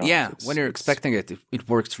quite nice. Yeah, when you're expecting it, it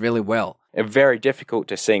works really well. And very difficult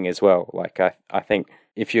to sing as well. Like, I think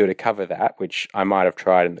if you were to cover that, which I might have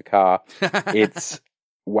tried in the car, its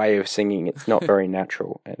way of singing, it's not very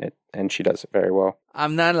natural, and she does it very well.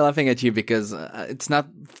 I'm not laughing at you because it's not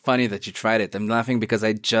funny that you tried it. I'm laughing because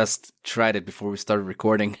I just tried it before we started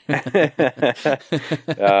recording. It's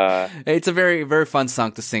a very, very fun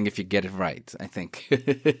song to sing if you get it right, I think.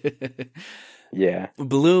 Yeah.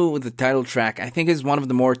 Blue, the title track, I think is one of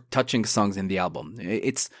the more touching songs in the album.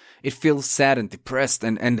 It feels sad and depressed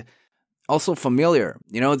and also familiar.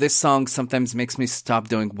 You know, this song sometimes makes me stop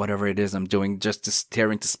doing whatever it is I'm doing just to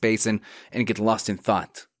stare into space and get lost in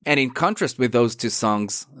thought. And in contrast with those two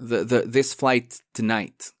songs, this Flight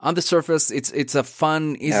Tonight, on the surface, it's a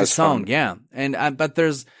fun, easy song, fun. Yeah. And but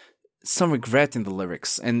there's some regret in the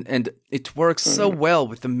lyrics, and it works so well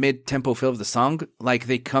with the mid-tempo feel of the song. Like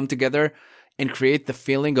they come together and create the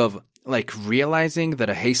feeling of like realizing that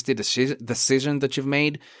a hasty decision that you've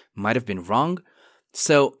made might have been wrong.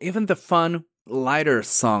 So even the fun, lighter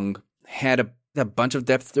song had a bunch of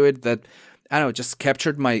depth to it that, I don't know, just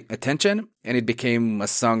captured my attention, and it became a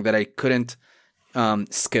song that I couldn't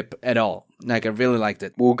skip at all. Like, I really liked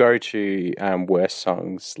it. We'll go to worst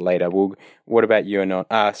songs later. What about you,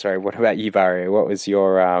 what about you, Barry? What was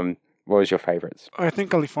your favorites? I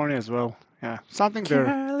think California as well. Yeah, something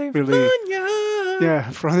there really. Yeah,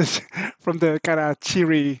 from the kind of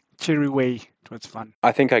cheery way. It was fun.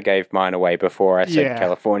 I think I gave mine away before I said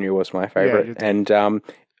California was my favorite, and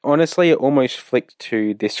honestly, it almost flicked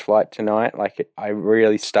to This Flight Tonight. Like, I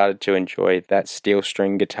really started to enjoy that steel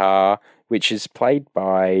string guitar, which is played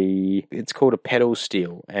by, it's called a pedal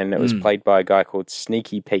steel, and it was played by a guy called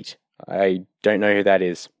Sneaky Pete. I don't know who that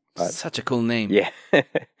is. But such a cool name. Yeah.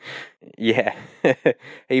 Yeah.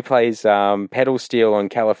 He plays pedal steel on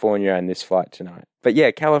California and This Flight Tonight. But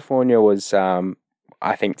yeah, California was,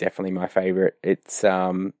 I think, definitely my favorite. It's,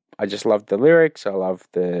 I just loved the lyrics. I love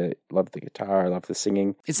the guitar. I love the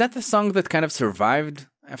singing. Is that the song that kind of survived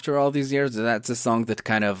after all these years? That's a song that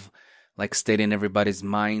kind of like stayed in everybody's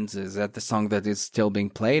minds? Is that the song that is still being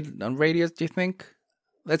played on radios, do you think?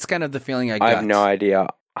 That's kind of the feeling I got. I have no idea.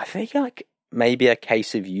 I think like maybe A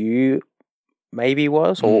Case of You maybe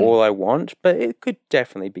was, or All I Want, but it could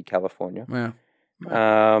definitely be California. Yeah.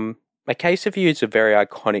 A Case of You is a very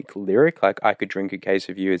iconic lyric. Like, I could drink a case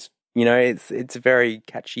of you. It's, you know, it's a very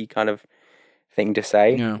catchy kind of thing to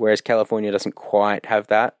say, whereas California doesn't quite have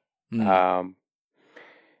that.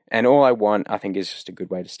 And All I Want, I think, is just a good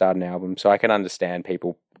way to start an album. So I can understand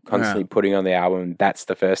people constantly putting on the album, that's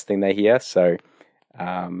the first thing they hear. So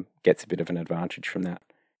gets a bit of an advantage from that.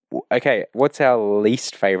 Okay, what's our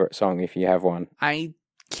least favorite song, if you have one? I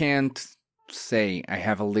can't say I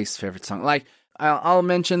have a least favorite song. Like, I'll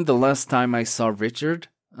mention The Last Time I Saw Richard,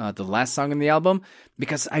 the last song in the album,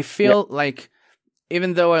 because I feel like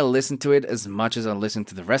even though I listen to it as much as I listen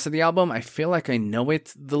to the rest of the album, I feel like I know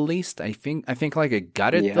it the least. I think like I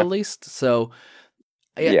got it the least. So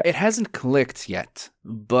it hasn't clicked yet,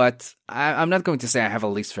 but I'm not going to say I have a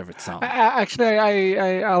least favorite song.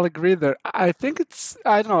 Actually, I'll agree there. I think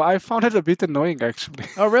I don't know, I found it a bit annoying, actually.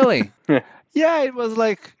 Oh, really? Yeah, it was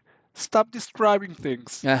like, stop describing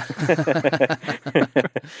things.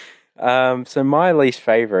 So my least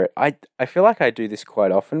favorite, I feel like I do this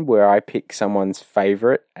quite often, where I pick someone's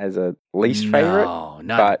favorite as a least favorite. No,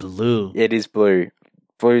 not Blue. It is Blue.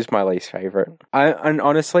 Blue's my least favorite. And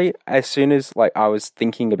honestly, as soon as like I was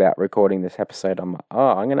thinking about recording this episode, I'm like,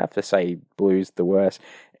 oh, I'm gonna have to say Blue's the worst.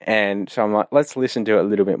 And so I'm like, let's listen to it a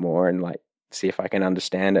little bit more and like see if I can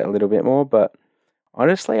understand it a little bit more. But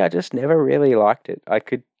honestly, I just never really liked it. I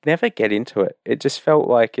could never get into it. It just felt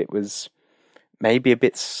like it was maybe a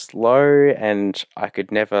bit slow, and I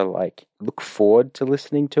could never like look forward to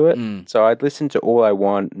listening to it. So I'd listen to All I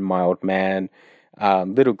Want and My Old Man,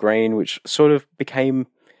 Little Green, which sort of became,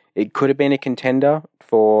 it could have been a contender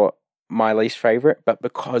for my least favorite, but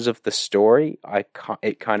because of the story,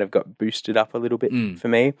 it kind of got boosted up a little bit for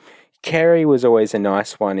me. Carey was always a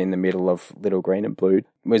nice one in the middle of Little Green and Blue. It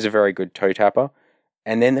was a very good toe tapper.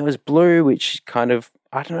 And then there was Blue, which kind of,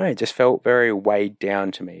 I don't know, it just felt very weighed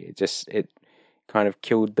down to me. It kind of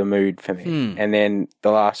killed the mood for me. And then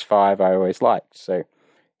the last 5 I always liked. So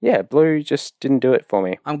yeah, Blue just didn't do it for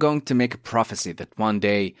me. I'm going to make a prophecy that one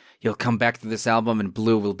day you'll come back to this album and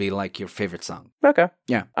Blue will be like your favorite song. Okay.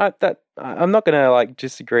 Yeah. I'm not going to like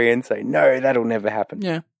disagree and say, no, that'll never happen.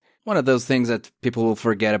 Yeah. One of those things that people will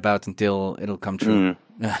forget about until it'll come true.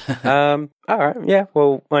 All right. Yeah.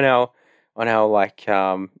 Well, on our like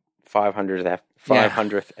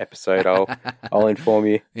 500th episode, I'll inform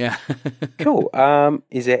you. Yeah. Cool.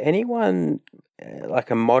 Is there anyone like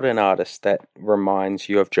a modern artist that reminds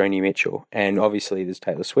you of Joni Mitchell? And obviously there's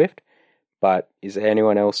Taylor Swift, but is there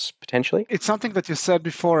anyone else potentially? It's something that you said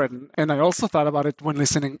before, and I also thought about it when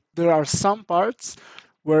listening. There are some parts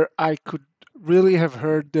where I could really have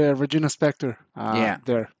heard Regina Spektor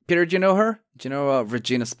there. Peter, do you know her? Do you know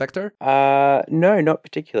Regina Spektor? No, not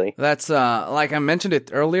particularly. That's, like I mentioned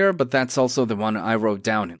it earlier, but that's also the one I wrote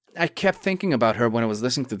down. I kept thinking about her when I was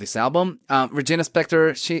listening to this album. Regina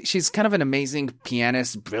Spektor, she's kind of an amazing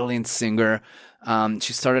pianist, brilliant singer.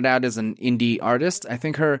 She started out as an indie artist. I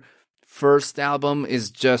think her first album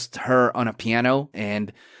is just her on a piano,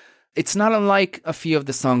 and it's not unlike a few of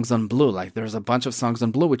the songs on Blue. Like, there's a bunch of songs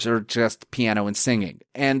on Blue which are just piano and singing.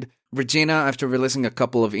 And Regina, after releasing a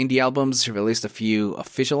couple of indie albums, she released a few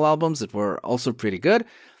official albums that were also pretty good.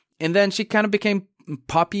 And then she kind of became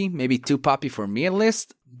poppy, maybe too poppy for me at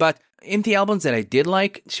least. But in the albums that I did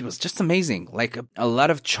like, she was just amazing, like a lot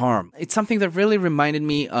of charm. It's something that really reminded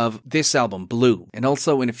me of this album, Blue. And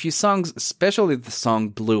also in a few songs, especially the song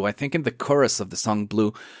Blue, I think in the chorus of the song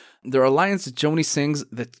Blue, there are lines that Joni sings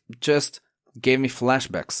that just gave me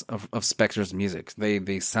flashbacks of Spektor's music.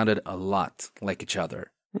 They sounded a lot like each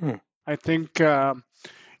other. I think,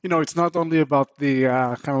 it's not only about the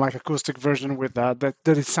kind of like acoustic version with that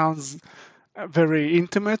it sounds very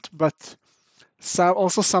intimate, but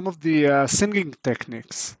also some of the singing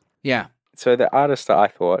techniques. Yeah. So the artist that I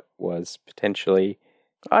thought was potentially,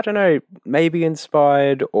 I don't know, maybe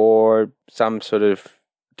inspired or some sort of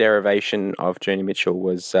derivation of Joni Mitchell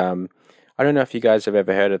was, I don't know if you guys have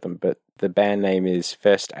ever heard of them, but the band name is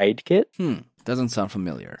First Aid Kit. Doesn't sound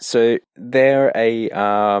familiar. So they're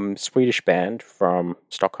a Swedish band from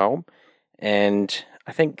Stockholm, and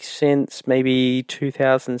I think since maybe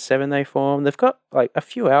 2007 they formed. They've got like a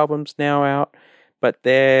few albums now out, but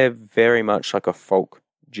they're very much like a folk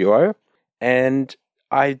duo, and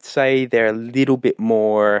I'd say they're a little bit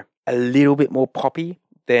more poppy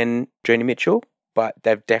than Joni Mitchell, but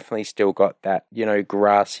they've definitely still got that,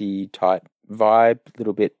 grassy type vibe, a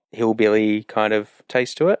little bit hillbilly kind of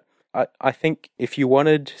taste to it. I think if you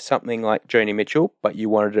wanted something like Joni Mitchell, but you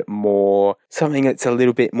wanted it more, something that's a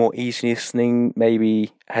little bit more easy listening,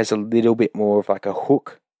 maybe has a little bit more of like a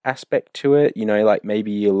hook aspect to it, like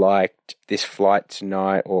maybe you liked This Flight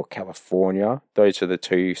Tonight or California. Those are the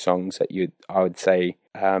two songs that I would say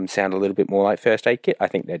sound a little bit more like First Aid Kit. I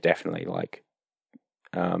think they're definitely like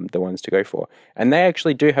the ones to go for. And they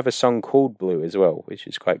actually do have a song called Blue as well, which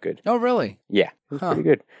is quite good. Oh, really? Yeah, it's pretty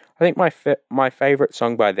good. I think my favorite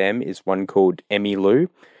song by them is one called Emmylou,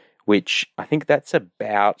 which I think that's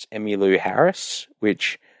about Emmylou Harris,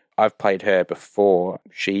 which I've played her before.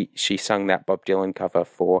 She sung that Bob Dylan cover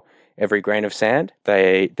for Every Grain of Sand.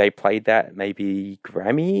 They played that at maybe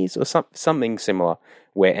Grammys or something similar,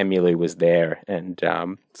 where Emmylou was there, and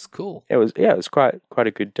it's cool. It was quite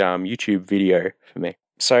a good YouTube video for me.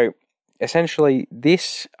 So essentially,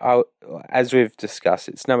 this, as we've discussed,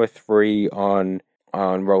 it's number 3 on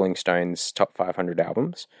Rolling Stone's top 500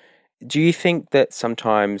 albums. Do you think that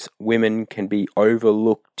sometimes women can be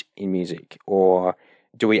overlooked in music, or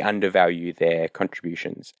do we undervalue their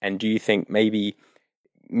contributions? And do you think maybe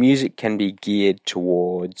music can be geared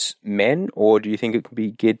towards men, or do you think it can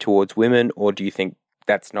be geared towards women, or do you think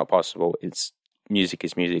that's not possible? Music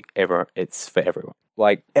is music, it's for everyone.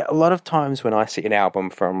 Like, a lot of times when I see an album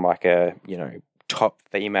from like a, top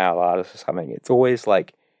female artist or something, it's always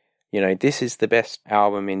like, this is the best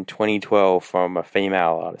album in 2012 from a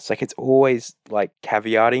female artist. Like, it's always like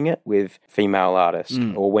caveating it with female artist.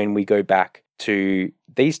 Or when we go back to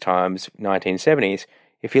these times, 1970s,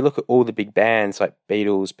 if you look at all the big bands like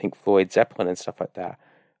Beatles, Pink Floyd, Zeppelin and stuff like that,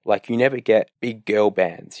 like, you never get big girl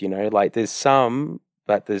bands, like there's some,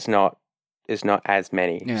 but there's not as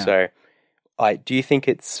many. Yeah. So, like, do you think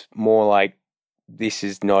it's more like this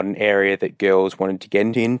is not an area that girls wanted to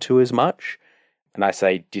get into as much? And I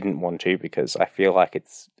say didn't want to because I feel like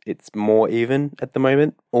it's more even at the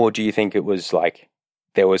moment. Or do you think it was like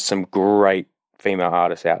there was some great female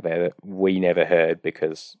artists out there that we never heard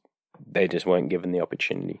because they just weren't given the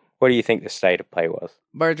opportunity? What do you think the state of play was?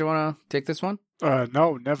 Bart, do you want to take this one?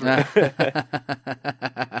 No, never.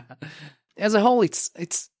 As a whole,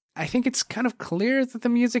 I think it's kind of clear that the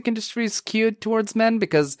music industry is skewed towards men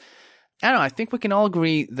because, I don't know, I think we can all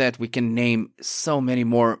agree that we can name so many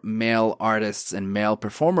more male artists and male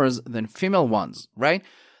performers than female ones, right?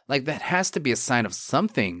 Like, that has to be a sign of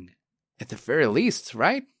something at the very least,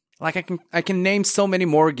 right? Like, I can name so many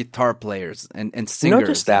more guitar players and singers. Not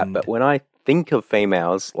just that, but when I think of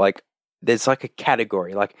females, like, there's like a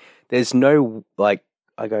category. Like, there's no, like,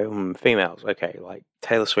 I go, females, okay, like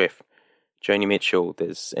Taylor Swift, Joni Mitchell,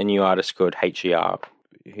 there's a new artist called HER,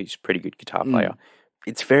 who's a pretty good guitar player.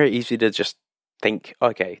 It's very easy to just think,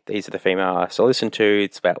 okay, these are the female artists I listen to.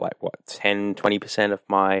 It's about, like, 10, 20% of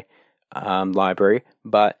my library.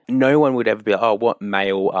 But no one would ever be like, oh, what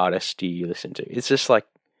male artist do you listen to? It's just like,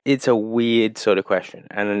 it's a weird sort of question.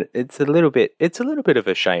 And it's a little bit of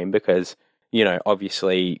a shame because,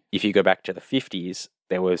 obviously, if you go back to the 50s,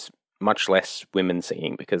 there was much less women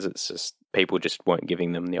singing because it's just people just weren't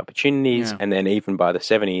giving them the opportunities. Yeah. And then even by the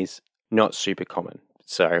 70s, not super common.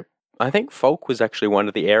 So I think folk was actually one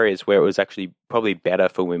of the areas where it was actually probably better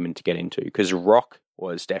for women to get into because rock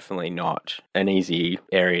was definitely not an easy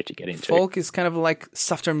area to get into. Folk is kind of like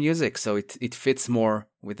softer music, so it fits more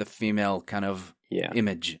with the female kind of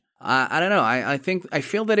image. I don't know. I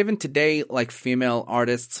feel that even today, like, female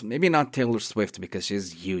artists, maybe not Taylor Swift because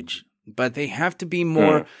she's huge, but they have to be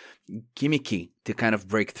more gimmicky to kind of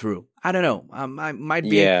break through. I don't know. I might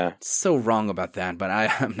be so wrong about that, but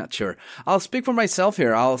I'm not sure. I'll speak for myself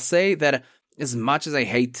here. I'll say that as much as I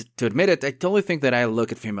hate to admit it, I totally think that I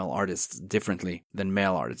look at female artists differently than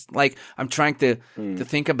male artists. Like, I'm trying to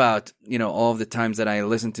think about, all of the times that I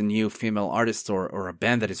listen to new female artists or a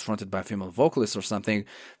band that is fronted by a female vocalist or something,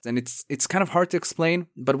 and it's kind of hard to explain.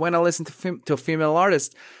 But when I listen to a female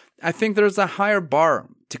artist, I think there's a higher bar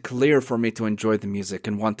to clear for me to enjoy the music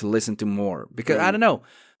and want to listen to more. Because, I don't know,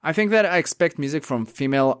 I think that I expect music from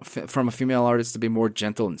a female artist to be more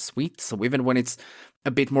gentle and sweet. So even when it's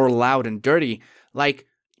a bit more loud and dirty, like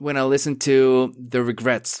when I listen to The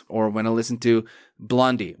Regrets or when I listen to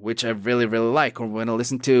Blondie, which I really, really like, or when I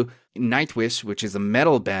listen to Nightwish, which is a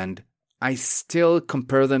metal band, I still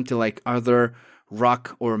compare them to like other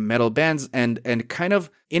rock or metal bands and kind of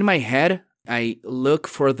in my head, I look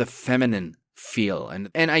for the feminine feel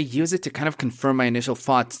and I use it to kind of confirm my initial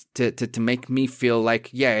thoughts to make me feel like,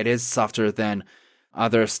 yeah, it is softer than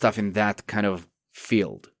other stuff in that kind of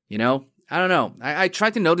field, I don't know. I try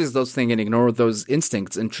to notice those things and ignore those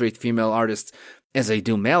instincts and treat female artists as I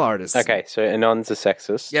do male artists. Okay, so Anon's a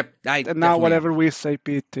sexist. Yep. And now whatever we say,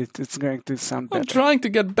 Pete, it's going to sound better. I'm trying to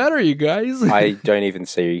get better, you guys. I don't even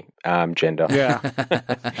see gender. Yeah.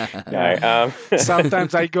 No.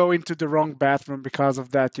 Sometimes I go into the wrong bathroom because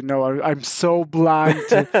of that. I'm so blind.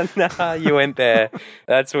 No, you went there.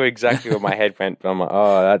 That's exactly where my head went. I'm like,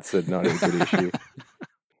 oh, that's not a good issue.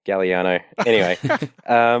 Galliano. Anyway,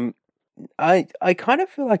 I kind of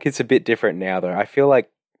feel like it's a bit different now, though. I feel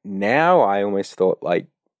like now I almost thought like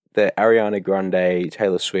the Ariana Grande,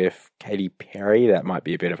 Taylor Swift, Katy Perry, that might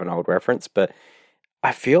be a bit of an old reference, but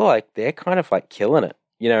I feel like they're kind of like killing it.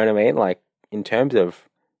 You know what I mean? Like in terms of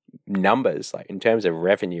numbers, like in terms of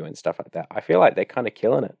revenue and stuff like that, I feel like they're kind of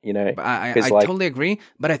killing it, I totally agree,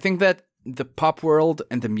 but I think that the pop world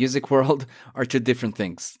and the music world are two different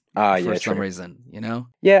things for some reason,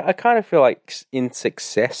 Yeah, I kind of feel like in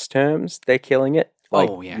success terms, they're killing it. Like,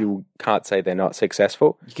 you can't say they're not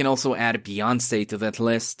successful. You can also add Beyonce to that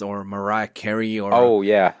list or Mariah Carey or... Oh,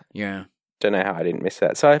 yeah. Yeah. Don't know how I didn't miss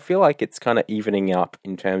that. So I feel like it's kind of evening up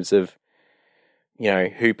in terms of,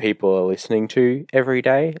 who people are listening to every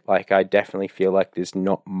day. Like, I definitely feel like there's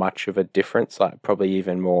not much of a difference, like probably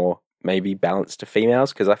even more maybe balanced to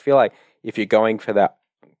females, because I feel like if you're going for that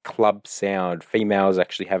club sound, females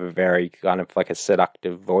actually have a very kind of like a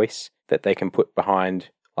seductive voice that they can put behind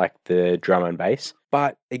like the drum and bass.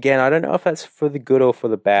 But again, I don't know if that's for the good or for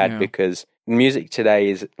the bad, because music today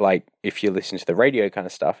is like, if you listen to the radio kind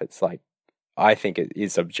of stuff, it's like I think it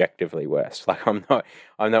is objectively worse. Like I'm not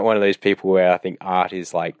one of those people where I think art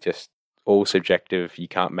is like just all subjective. You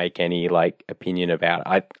can't make any like opinion about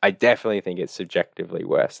it. I definitely think it's subjectively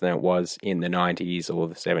worse than it was in the 90s or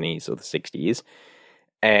the 70s or the 60s.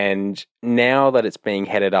 And now that it's being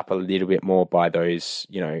headed up a little bit more by those,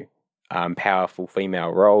 powerful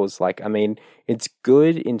female roles, like, I mean, it's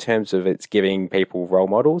good in terms of it's giving people role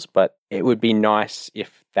models, but it would be nice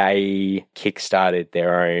if they kickstarted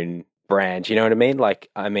their own brand. You know what I mean? Like,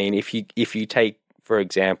 I mean, if you take, for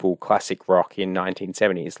example, classic rock in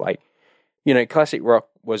 1970s, like, classic rock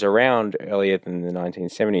was around earlier than the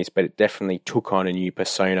 1970s, but it definitely took on a new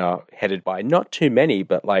persona headed by not too many,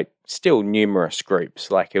 but like still numerous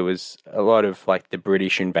groups. Like it was a lot of like the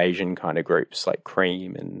British invasion kind of groups like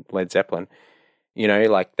Cream and Led Zeppelin,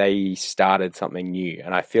 like they started something new.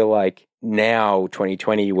 And I feel like now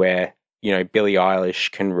 2020 where, Billie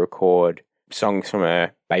Eilish can record songs from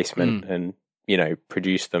her basement and,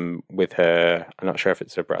 produce them with her, I'm not sure if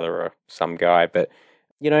it's her brother or some guy, but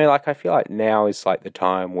like I feel like now is like the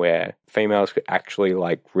time where females could actually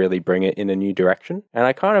like really bring it in a new direction. And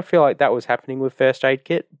I kind of feel like that was happening with First Aid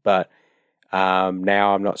Kit, but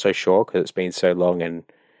now I'm not so sure because it's been so long and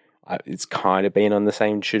it's kind of been on the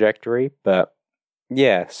same trajectory. But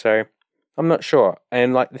yeah, so I'm not sure.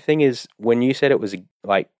 And like the thing is, when you said it was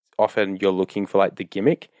like often you're looking for like the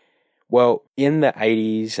gimmick, well, in the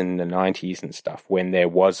 80s and the 90s and stuff, when there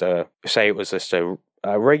was say it was just a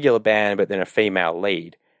regular band, but then a female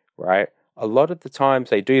lead, right? A lot of the times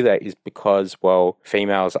they do that is because, well,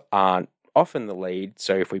 females aren't often the lead.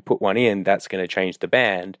 So if we put one in, that's going to change the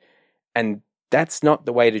band. And that's not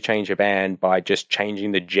the way to change a band by just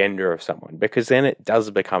changing the gender of someone, because then it does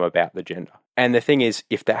become about the gender. And the thing is,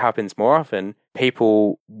 if that happens more often,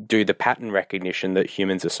 people do the pattern recognition that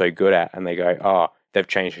humans are so good at, and they go, oh, they've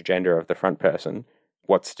changed the gender of the front person.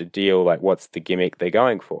 What's the deal? Like, what's the gimmick they're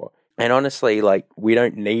going for? And honestly, like, we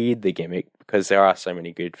don't need the gimmick because there are so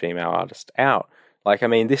many good female artists out. Like, I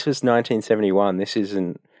mean, this was 1971. This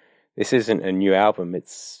isn't a new album.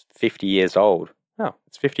 It's 50 years old. Oh,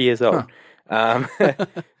 it's 50 years old. Huh.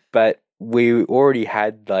 But we already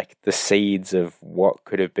had, like, the seeds of what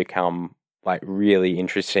could have become, like, really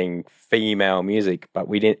interesting female music. But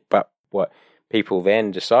we didn't, but what people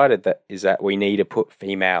then decided that we need to put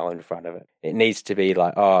female in front of it. It needs to be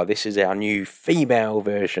like, oh, this is our new female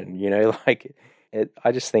version, like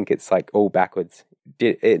I just think it's like all backwards.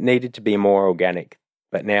 It needed to be more organic,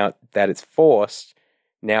 but now that it's forced,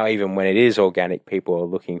 now even when it is organic, people are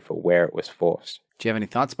looking for where it was forced. Do you have any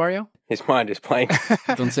thoughts, Barrio? His mind is blank.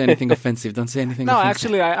 Don't say anything offensive. Don't say anything offensive. No,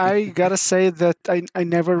 actually, I gotta say that I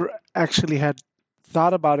never actually had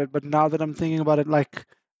thought about it, but now that I'm thinking about it, like,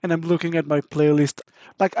 and I'm looking at my playlist,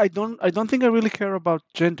 like I don't think I really care about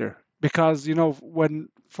gender, because when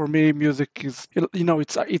for me music is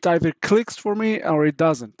it either clicks for me or it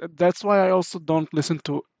doesn't. That's why I also don't listen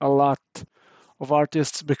to a lot of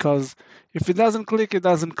artists, because if it doesn't click, it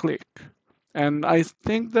doesn't click. And I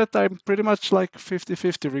think that I'm pretty much like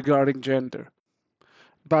 50-50 regarding gender.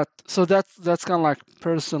 But so that's kind of like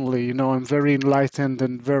personally, I'm very enlightened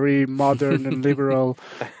and very modern and liberal,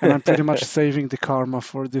 and I'm pretty much saving the karma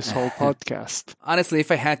for this whole podcast. Honestly,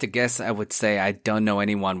 if I had to guess, I would say I don't know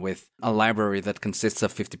anyone with a library that consists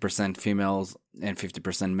of 50% females and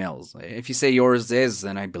 50% males. If you say yours is,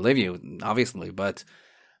 then I believe you, obviously. But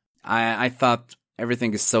I thought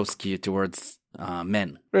everything is so skewed towards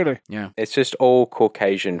men. Really? Yeah. It's just all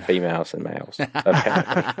Caucasian females and males.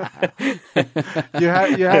 You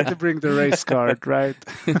had to bring the race card, right?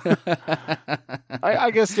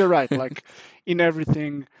 I guess you're right. Like in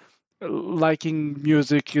everything, liking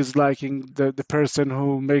music is liking the person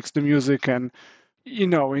who makes the music, and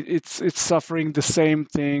it's suffering the same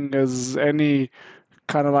thing as any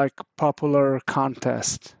kind of like popular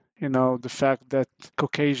contest. The fact that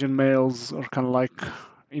Caucasian males are kind of like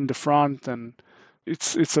in the front, and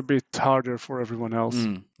it's a bit harder for everyone else.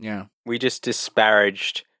 Yeah, we just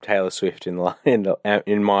disparaged Taylor Swift in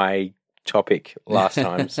my topic last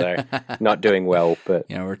time, so not doing well. But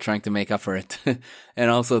we're trying to make up for it.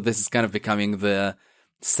 And also, this is kind of becoming the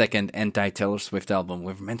second anti-Taylor Swift album.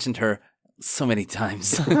 We've mentioned her so many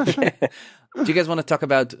times. Do you guys want to talk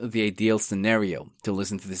about the ideal scenario to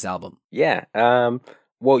listen to this album? Yeah.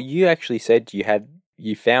 Well, you actually said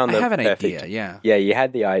you found the I have an perfect idea, yeah. Yeah, you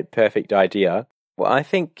had the perfect idea. Well, I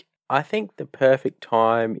think the perfect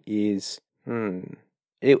time is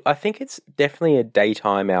I think it's definitely a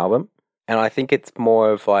daytime album, and I think it's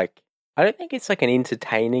more of like, I don't think it's like an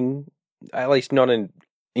entertaining, at least not an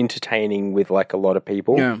entertaining with like a lot of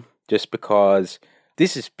people. Yeah. Just because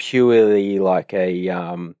this is purely like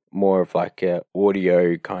a more of like a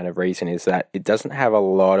audio kind of reason, is that it doesn't have a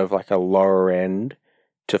lot of like a lower end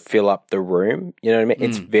to fill up the room. You know what I mean?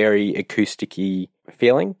 It's very acousticy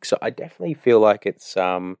feeling. So I definitely feel like it's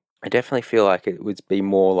it would be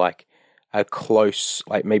more like a close,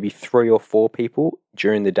 like maybe 3 or 4 people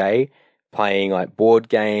during the day playing like board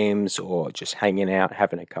games or just hanging out,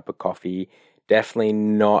 having a cup of coffee. Definitely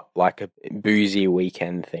not like a boozy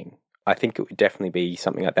weekend thing. I think it would definitely be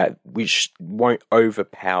something like that, which won't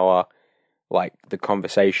overpower like the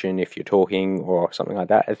conversation if you're talking or something like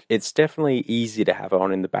that. It's definitely easy to have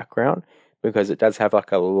on in the background because it does have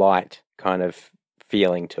like a light kind of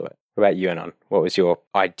feeling to it. What about you, Anon? What was your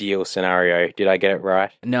ideal scenario? Did I get it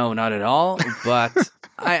right? No, not at all, but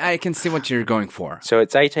I can see what you're going for. So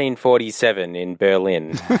it's 1847 in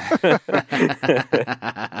Berlin. I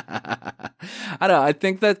don't know. I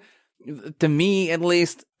think that, to me at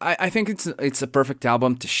least, I think it's a perfect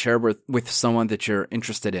album to share with someone that you're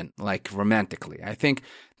interested in, like romantically. I think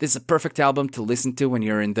this is a perfect album to listen to when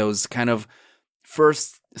you're in those kind of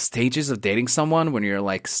first stages of dating someone, when you're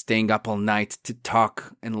like staying up all night to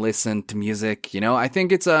talk and listen to music. You know, I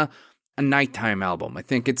think it's a nighttime album. I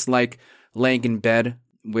think it's like laying in bed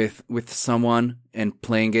with someone and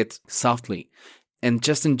playing it softly and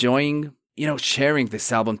just enjoying, you know, sharing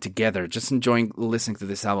this album together, just enjoying listening to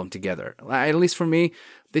this album together. At least for me,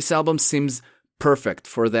 this album seems perfect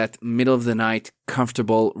for that middle of the night,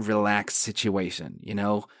 comfortable, relaxed situation, you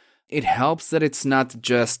know? It helps that it's not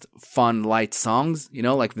just fun, light songs, you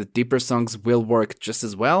know, like the deeper songs will work just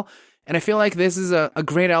as well. And I feel like this is a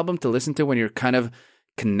great album to listen to when you're kind of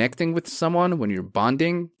connecting with someone, when you're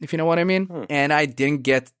bonding, if you know what I mean. And I didn't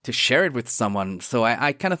get to share it with someone. So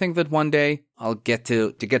I kind of think that one day I'll get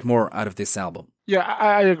to get more out of this album. Yeah,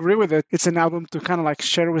 I agree with it. It's an album to kind of like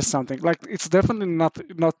share with something. Like, it's definitely not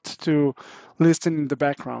to listen in the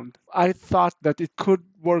background. I thought that it could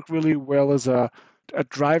work really well as a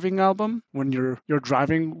driving album when you're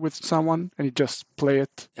driving with someone and you just play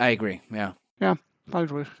it. I agree. Yeah. Yeah,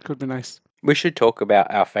 probably could be nice. We should talk about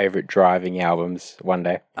our favorite driving albums one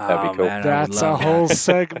day. That'd be cool. Man, That's a whole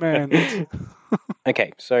segment.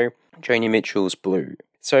 Okay, so Joni Mitchell's Blue.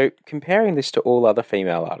 So comparing this to all other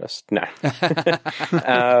female artists, no,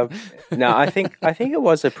 no, I think it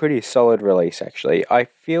was a pretty solid release. Actually, I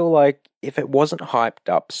feel like if it wasn't hyped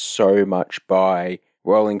up so much by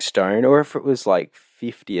Rolling Stone, or if it was like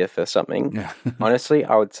 50th or something, honestly,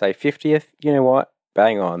 I would say 50th. You know what?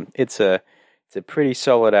 Bang on. It's a pretty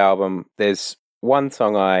solid album. There's one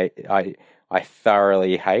song I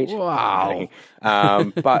thoroughly hate. Wow.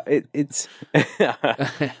 But it's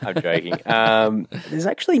I'm joking. There's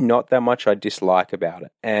actually not that much I dislike about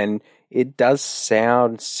it. And it does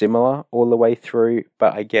sound similar all the way through,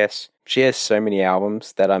 but I guess she has so many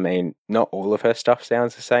albums that, I mean, not all of her stuff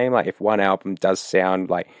sounds the same. Like, if one album does sound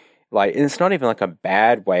like and it's not even like a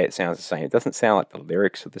bad way it sounds the same. It doesn't sound like the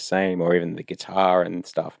lyrics are the same or even the guitar and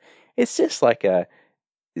stuff. It's just like the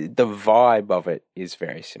vibe of it is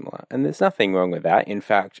very similar, and there's nothing wrong with that. In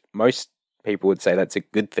fact, most people would say that's a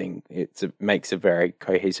good thing. It makes a very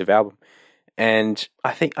cohesive album, and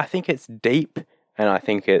I think it's deep, and I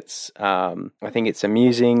think it's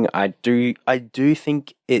amusing. I do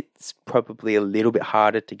think it's probably a little bit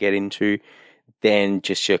harder to get into than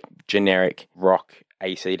just your generic rock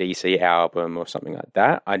AC/DC album or something like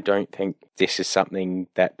that. I don't think this is something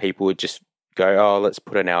that people would just go, oh, let's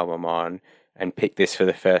put an album on and pick this for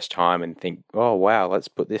the first time and think, oh, wow, let's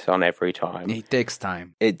put this on every time. It takes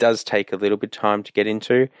time. It does take a little bit of time to get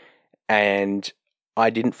into, and I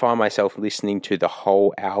didn't find myself listening to the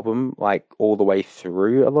whole album like all the way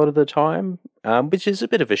through a lot of the time, which is a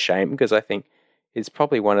bit of a shame because I think it's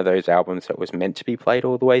probably one of those albums that was meant to be played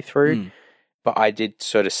all the way through, but I did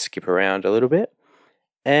sort of skip around a little bit.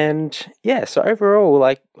 And yeah, so overall,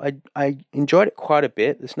 like I enjoyed it quite a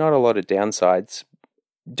bit. There's not a lot of downsides.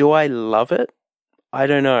 Do I love it? I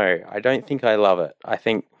don't know. I don't think I love it.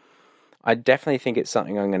 I definitely think it's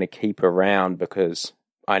something I'm going to keep around because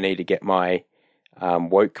I need to get my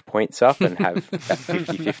woke points up and have that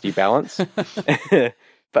 50-50 balance.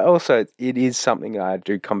 But also, it is something I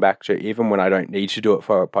do come back to even when I don't need to do it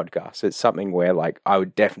for a podcast. It's something where, like, I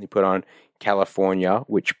would definitely put on California,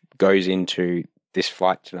 which goes into this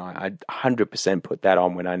flight tonight. I'd 100% put that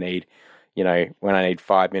on when I need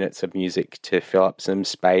 5 minutes of music to fill up some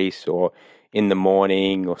space, or in the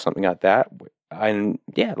morning or something like that. And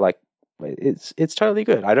yeah, like, it's totally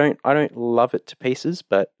good. I don't love it to pieces,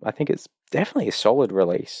 but I think it's definitely a solid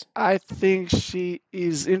release. I think she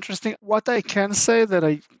is interesting. What I can say that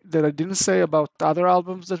I didn't say about other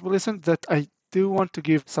albums that we listened, that I do want to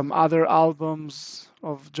give some other albums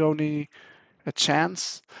of Joni a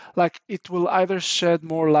chance. Like it will either shed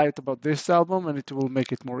more light about this album and it will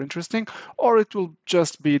make it more interesting, or it will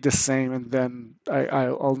just be the same and then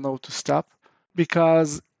I'll know to stop.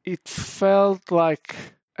 Because it felt like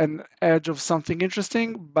an edge of something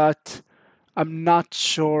interesting, but I'm not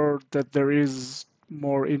sure that there is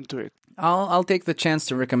more into it. I'll take the chance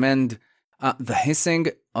to recommend The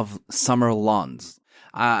Hissing of Summer Lawns.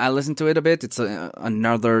 I listened to it a bit. It's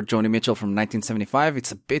another Joni Mitchell from 1975.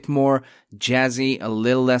 It's a bit more jazzy, a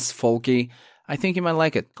little less folky. I think you might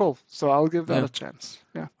like it. Cool. So I'll give that a chance.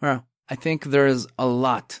 Yeah. Well, I think there's a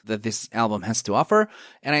lot that this album has to offer,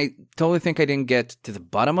 and I totally think I didn't get to the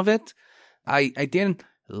bottom of it. I didn't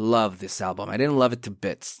love this album. I didn't love it to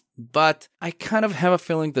bits, but I kind of have a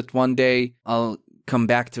feeling that one day I'll come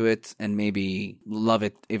back to it and maybe love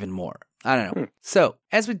it even more. I don't know. So,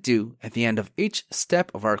 as we do at the end of each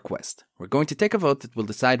step of our quest, we're going to take a vote that will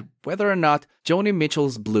decide whether or not Joni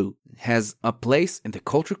Mitchell's Blue has a place in the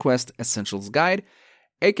Culture Quest Essentials Guide,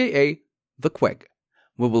 aka the Queg.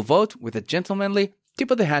 We will vote with a gentlemanly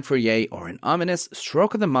tip of the hat for yay or an ominous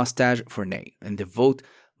stroke of the mustache for nay, and the vote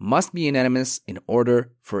must be unanimous in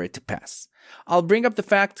order for it to pass. I'll bring up the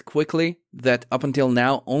fact quickly that up until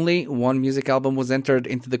now, only one music album was entered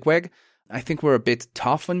into the Queg. I think we're a bit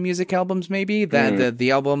tough on music albums, maybe.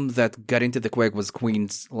 The album that got into the Queg was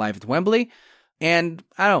Queen's Live at Wembley. And,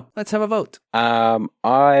 I don't know, let's have a vote.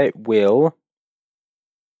 I will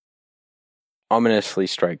ominously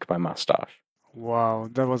stroke my mustache. Wow,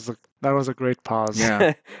 that was a great pause.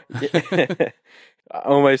 Yeah. I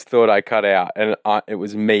almost thought I cut out, and it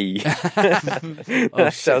was me.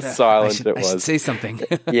 That's how silent it was. I should say something.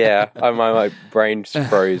 Yeah, my brain just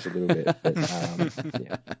froze a little bit. But,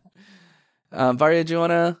 yeah. Varya, do you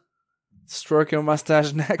want to stroke your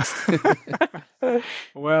mustache next?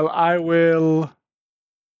 Well, I will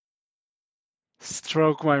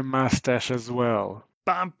stroke my mustache as well.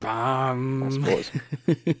 Bum, bum. I suppose.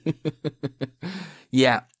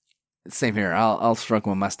 Yeah, same here. I'll stroke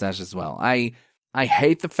my mustache as well. I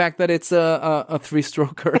hate the fact that it's a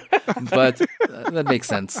 3-stroker, but that makes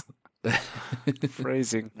sense.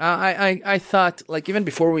 Phrasing. I thought, like, even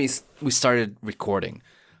before we started recording,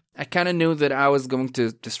 I kind of knew that I was going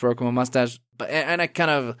to stroke my mustache, and I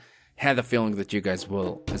kind of had the feeling that you guys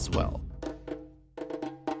will as well.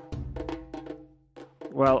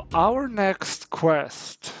 Well, our next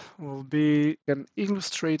quest will be an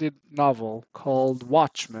illustrated novel called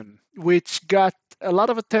Watchmen, which got a lot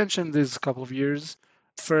of attention these couple of years.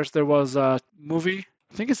 First, there was a movie.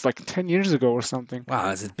 I think it's like 10 years ago or something. Wow,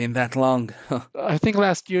 has it been that long? I think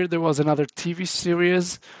last year there was another TV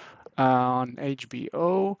series on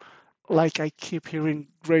HBO. Like, I keep hearing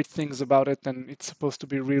great things about it, and it's supposed to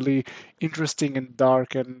be really interesting and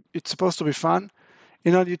dark, and it's supposed to be fun.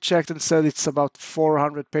 You know, you checked and said it's about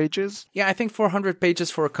 400 pages. Yeah, I think 400 pages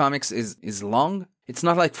for comics is long. It's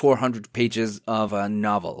not like 400 pages of a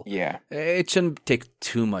novel. Yeah. It shouldn't take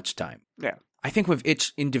too much time. Yeah. I think we've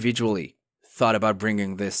each individually thought about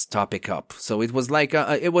bringing this topic up. So it was like,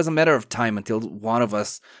 it was a matter of time until one of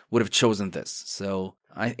us would have chosen this. So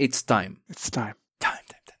it's time. It's time. Time.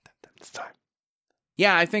 It's time.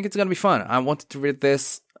 Yeah, I think it's going to be fun. I wanted to read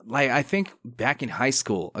this. Like, I think back in high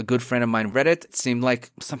school, a good friend of mine read it. It seemed like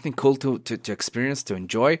something cool to experience, to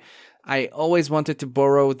enjoy. I always wanted to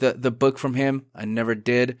borrow the book from him. I never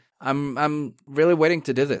did. I'm really waiting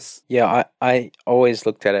to do this. Yeah, I always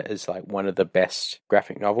looked at it as like one of the best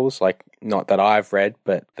graphic novels, like not that I've read,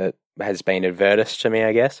 but that has been advertised to me,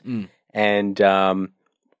 I guess. And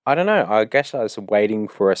I don't know, I guess I was waiting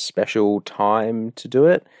for a special time to do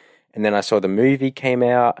it. And then I saw the movie came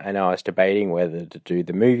out, and I was debating whether to do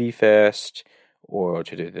the movie first or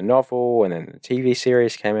to do the novel, and then the TV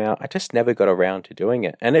series came out. I just never got around to doing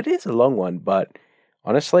it. And it is a long one, but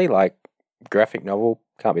honestly, like, graphic novel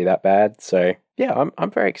can't be that bad. So, yeah,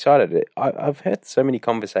 I'm very excited. I've heard so many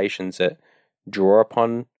conversations that draw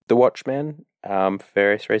upon The Watchmen for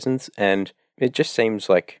various reasons, and it just seems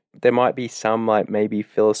like there might be some, like, maybe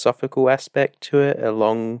philosophical aspect to it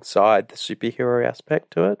alongside the superhero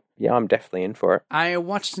aspect to it. Yeah, I'm definitely in for it. I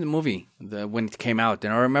watched the movie when it came out,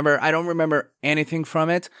 and I don't remember anything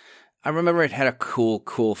from it. I remember it had a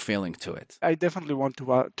cool feeling to it. I definitely want to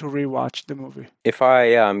rewatch the movie. If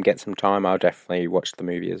I get some time, I'll definitely watch the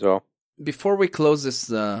movie as well. Before we close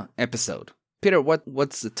this episode, Peter,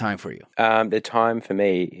 what's the time for you? The time for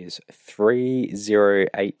me is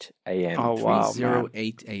 3:08 a.m. Oh, wow.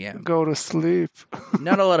 3:08 a.m. Go to sleep.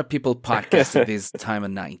 Not a lot of people podcast at this time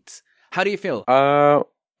of night. How do you feel?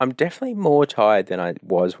 I'm definitely more tired than I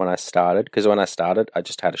was when I started, because when I started, I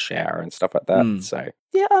just had a shower and stuff like that. So,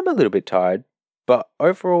 yeah, I'm a little bit tired. But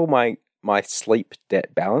overall, my my sleep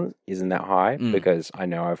debt balance isn't that high because I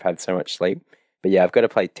know I've had so much sleep. But yeah, I've got to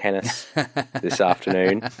play tennis this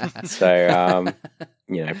afternoon. So,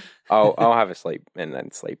 I'll have a sleep and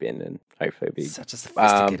then sleep in and hopefully it'll be... Such a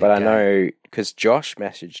sophisticated But I guy. know, because Josh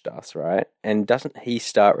messaged us, right? And doesn't he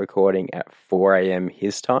start recording at 4 a.m.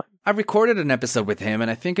 his time? I recorded an episode with him, and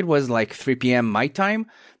I think it was like 3 p.m. my time,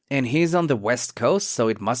 and he's on the West Coast, so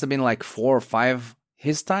it must have been like 4 or 5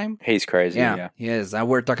 his time. He's crazy, yeah. He is.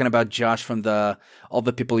 We're talking about Josh from the All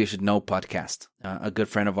the People You Should Know podcast, a good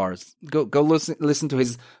friend of ours. Go listen to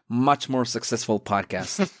his much more successful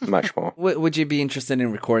podcast. Much more. Would you be interested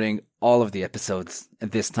in recording all of the episodes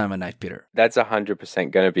at this time of night, Peter? That's 100%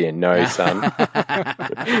 going to be a no, son.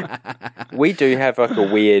 We do have like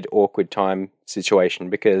a weird, awkward time situation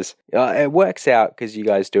because it works out because you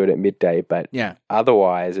guys do it at midday, but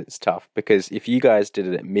otherwise it's tough because if you guys did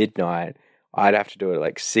it at midnight, I'd have to do it at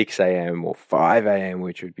like 6 a.m. or 5 a.m.,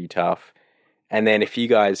 which would be tough. And then if you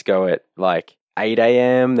guys go at like 8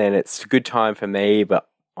 a.m., then it's a good time for me, but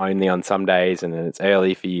only on some days, and then it's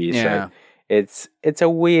early for you. Yeah. So it's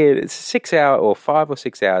a 6 hour or 5 or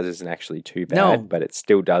 6 hours isn't actually too bad, but it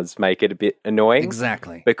still does make it a bit annoying.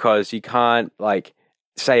 Exactly. Because you can't like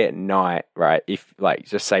say at night, right? If like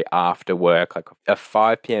just say after work, like a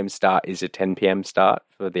 5 p.m. start is a 10 p.m. start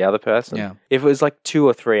for the other person. Yeah. If it was like 2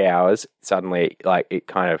 or 3 hours, suddenly like it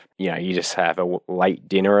kind of, you just have a late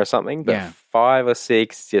dinner or something. But 5 or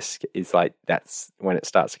 6 just is like, that's when it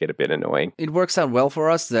starts to get a bit annoying. It works out well for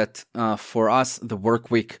us that for us, the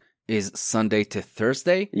work week is Sunday to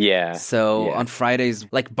Thursday. Yeah. So on Fridays,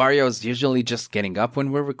 like Barrio's usually just getting up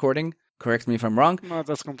when we're recording. Correct me if I'm wrong. No,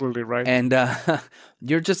 that's completely right. And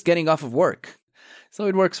you're just getting off of work. So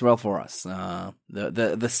it works well for us.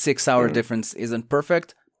 The 6 hour difference isn't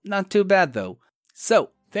perfect. Not too bad, though.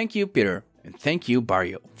 So thank you, Peter. And thank you,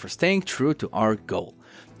 Barrio, for staying true to our goal.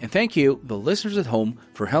 And thank you, the listeners at home,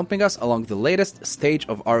 for helping us along the latest stage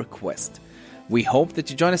of our quest. We hope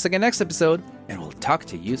that you join us again next episode, and we'll talk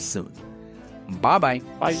to you soon. Bye-bye.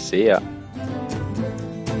 Bye. See ya.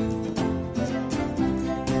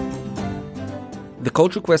 The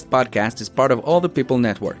Culture Quest podcast is part of All the People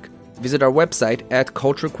Network. Visit our website at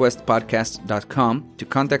culturequestpodcast.com to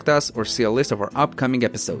contact us or see a list of our upcoming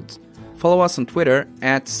episodes. Follow us on Twitter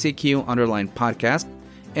at CQ_podcast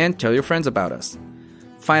and tell your friends about us.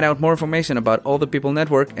 Find out more information about All the People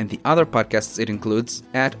Network and the other podcasts it includes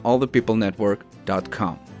at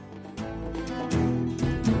allthepeoplenetwork.com.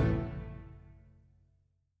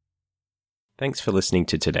 Thanks for listening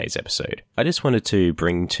to today's episode. I just wanted to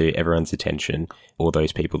bring to everyone's attention all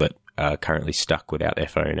those people that are currently stuck without their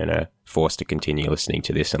phone and are forced to continue listening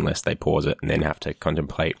to this unless they pause it and then have to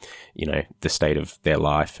contemplate, the state of their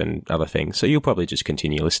life and other things. So you'll probably just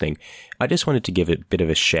continue listening. I just wanted to give a bit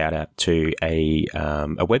of a shout out to a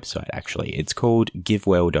website, actually. It's called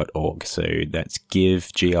givewell.org. So that's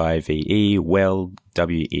give, G-I-V-E, well,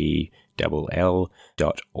 W-E-L-L.org.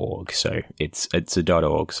 So it's a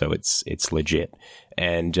 .org, so it's legit.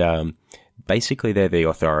 And basically they're the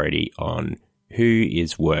authority on who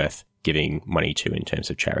is worth giving money to in terms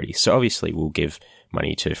of charity. So obviously we'll give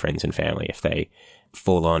money to friends and family if they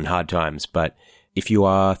fall on hard times. But if you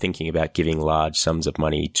are thinking about giving large sums of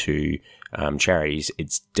money to charities,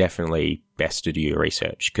 it's definitely best to do your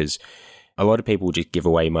research, because a lot of people just give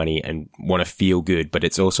away money and want to feel good, but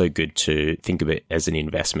it's also good to think of it as an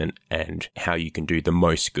investment and how you can do the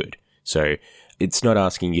most good. So it's not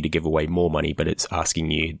asking you to give away more money, but it's asking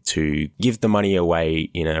you to give the money away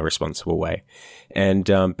in a responsible way. And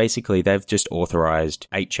basically, they've just authorized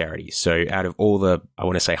 8 charities. So out of all the, I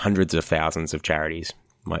want to say hundreds of thousands of charities,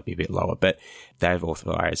 might be a bit lower, but they've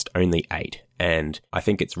authorized only 8. And I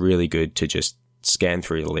think it's really good to just scan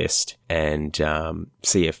through the list and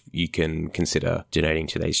see if you can consider donating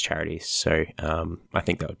to these charities. So I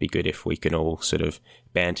think that would be good if we can all sort of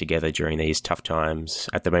band together during these tough times.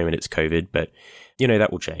 At the moment it's COVID, but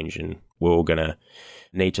that will change and we're all going to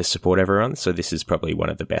need to support everyone. So this is probably one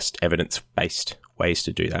of the best evidence-based ways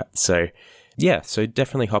to do that. So yeah, so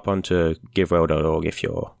definitely hop on to givewell.org if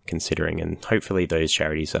you're considering, and hopefully those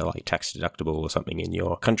charities are like tax deductible or something in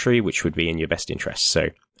your country, which would be in your best interest. So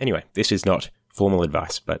anyway, this is not formal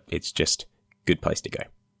advice, but it's just a good place to go.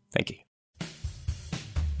 Thank you.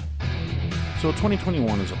 So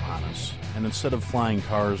 2021 is upon us, and instead of flying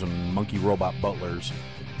cars and monkey robot butlers,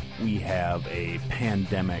 we have a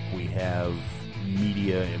pandemic. We have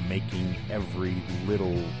media and making every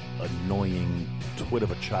little annoying twit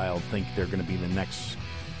of a child think they're going to be the next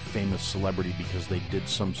famous celebrity because they did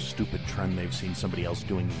some stupid trend they've seen somebody else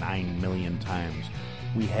doing 9 million times.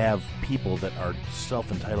 We have people that are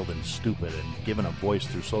self-entitled and stupid and given a voice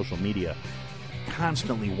through social media.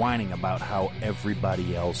 constantly whining about how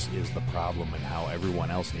everybody else is the problem and how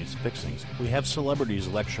everyone else needs fixing. We have celebrities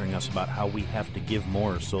lecturing us about how we have to give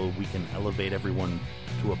more so we can elevate everyone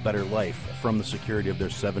to a better life from the security of their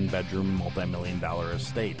 7-bedroom, multi-million-dollar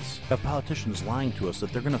estates. We have politicians lying to us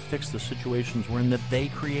that they're going to fix the situations we're in that they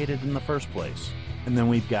created in the first place. And then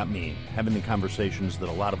we've got me having the conversations that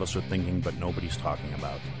a lot of us are thinking but nobody's talking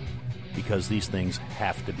about. Because these things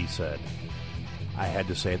have to be said. I Had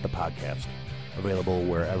to Say It, the podcast. Available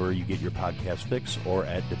wherever you get your podcast fix or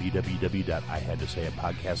at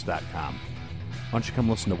www.ihadtosayitpodcast.com. Why don't you come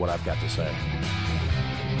listen to what I've got to say?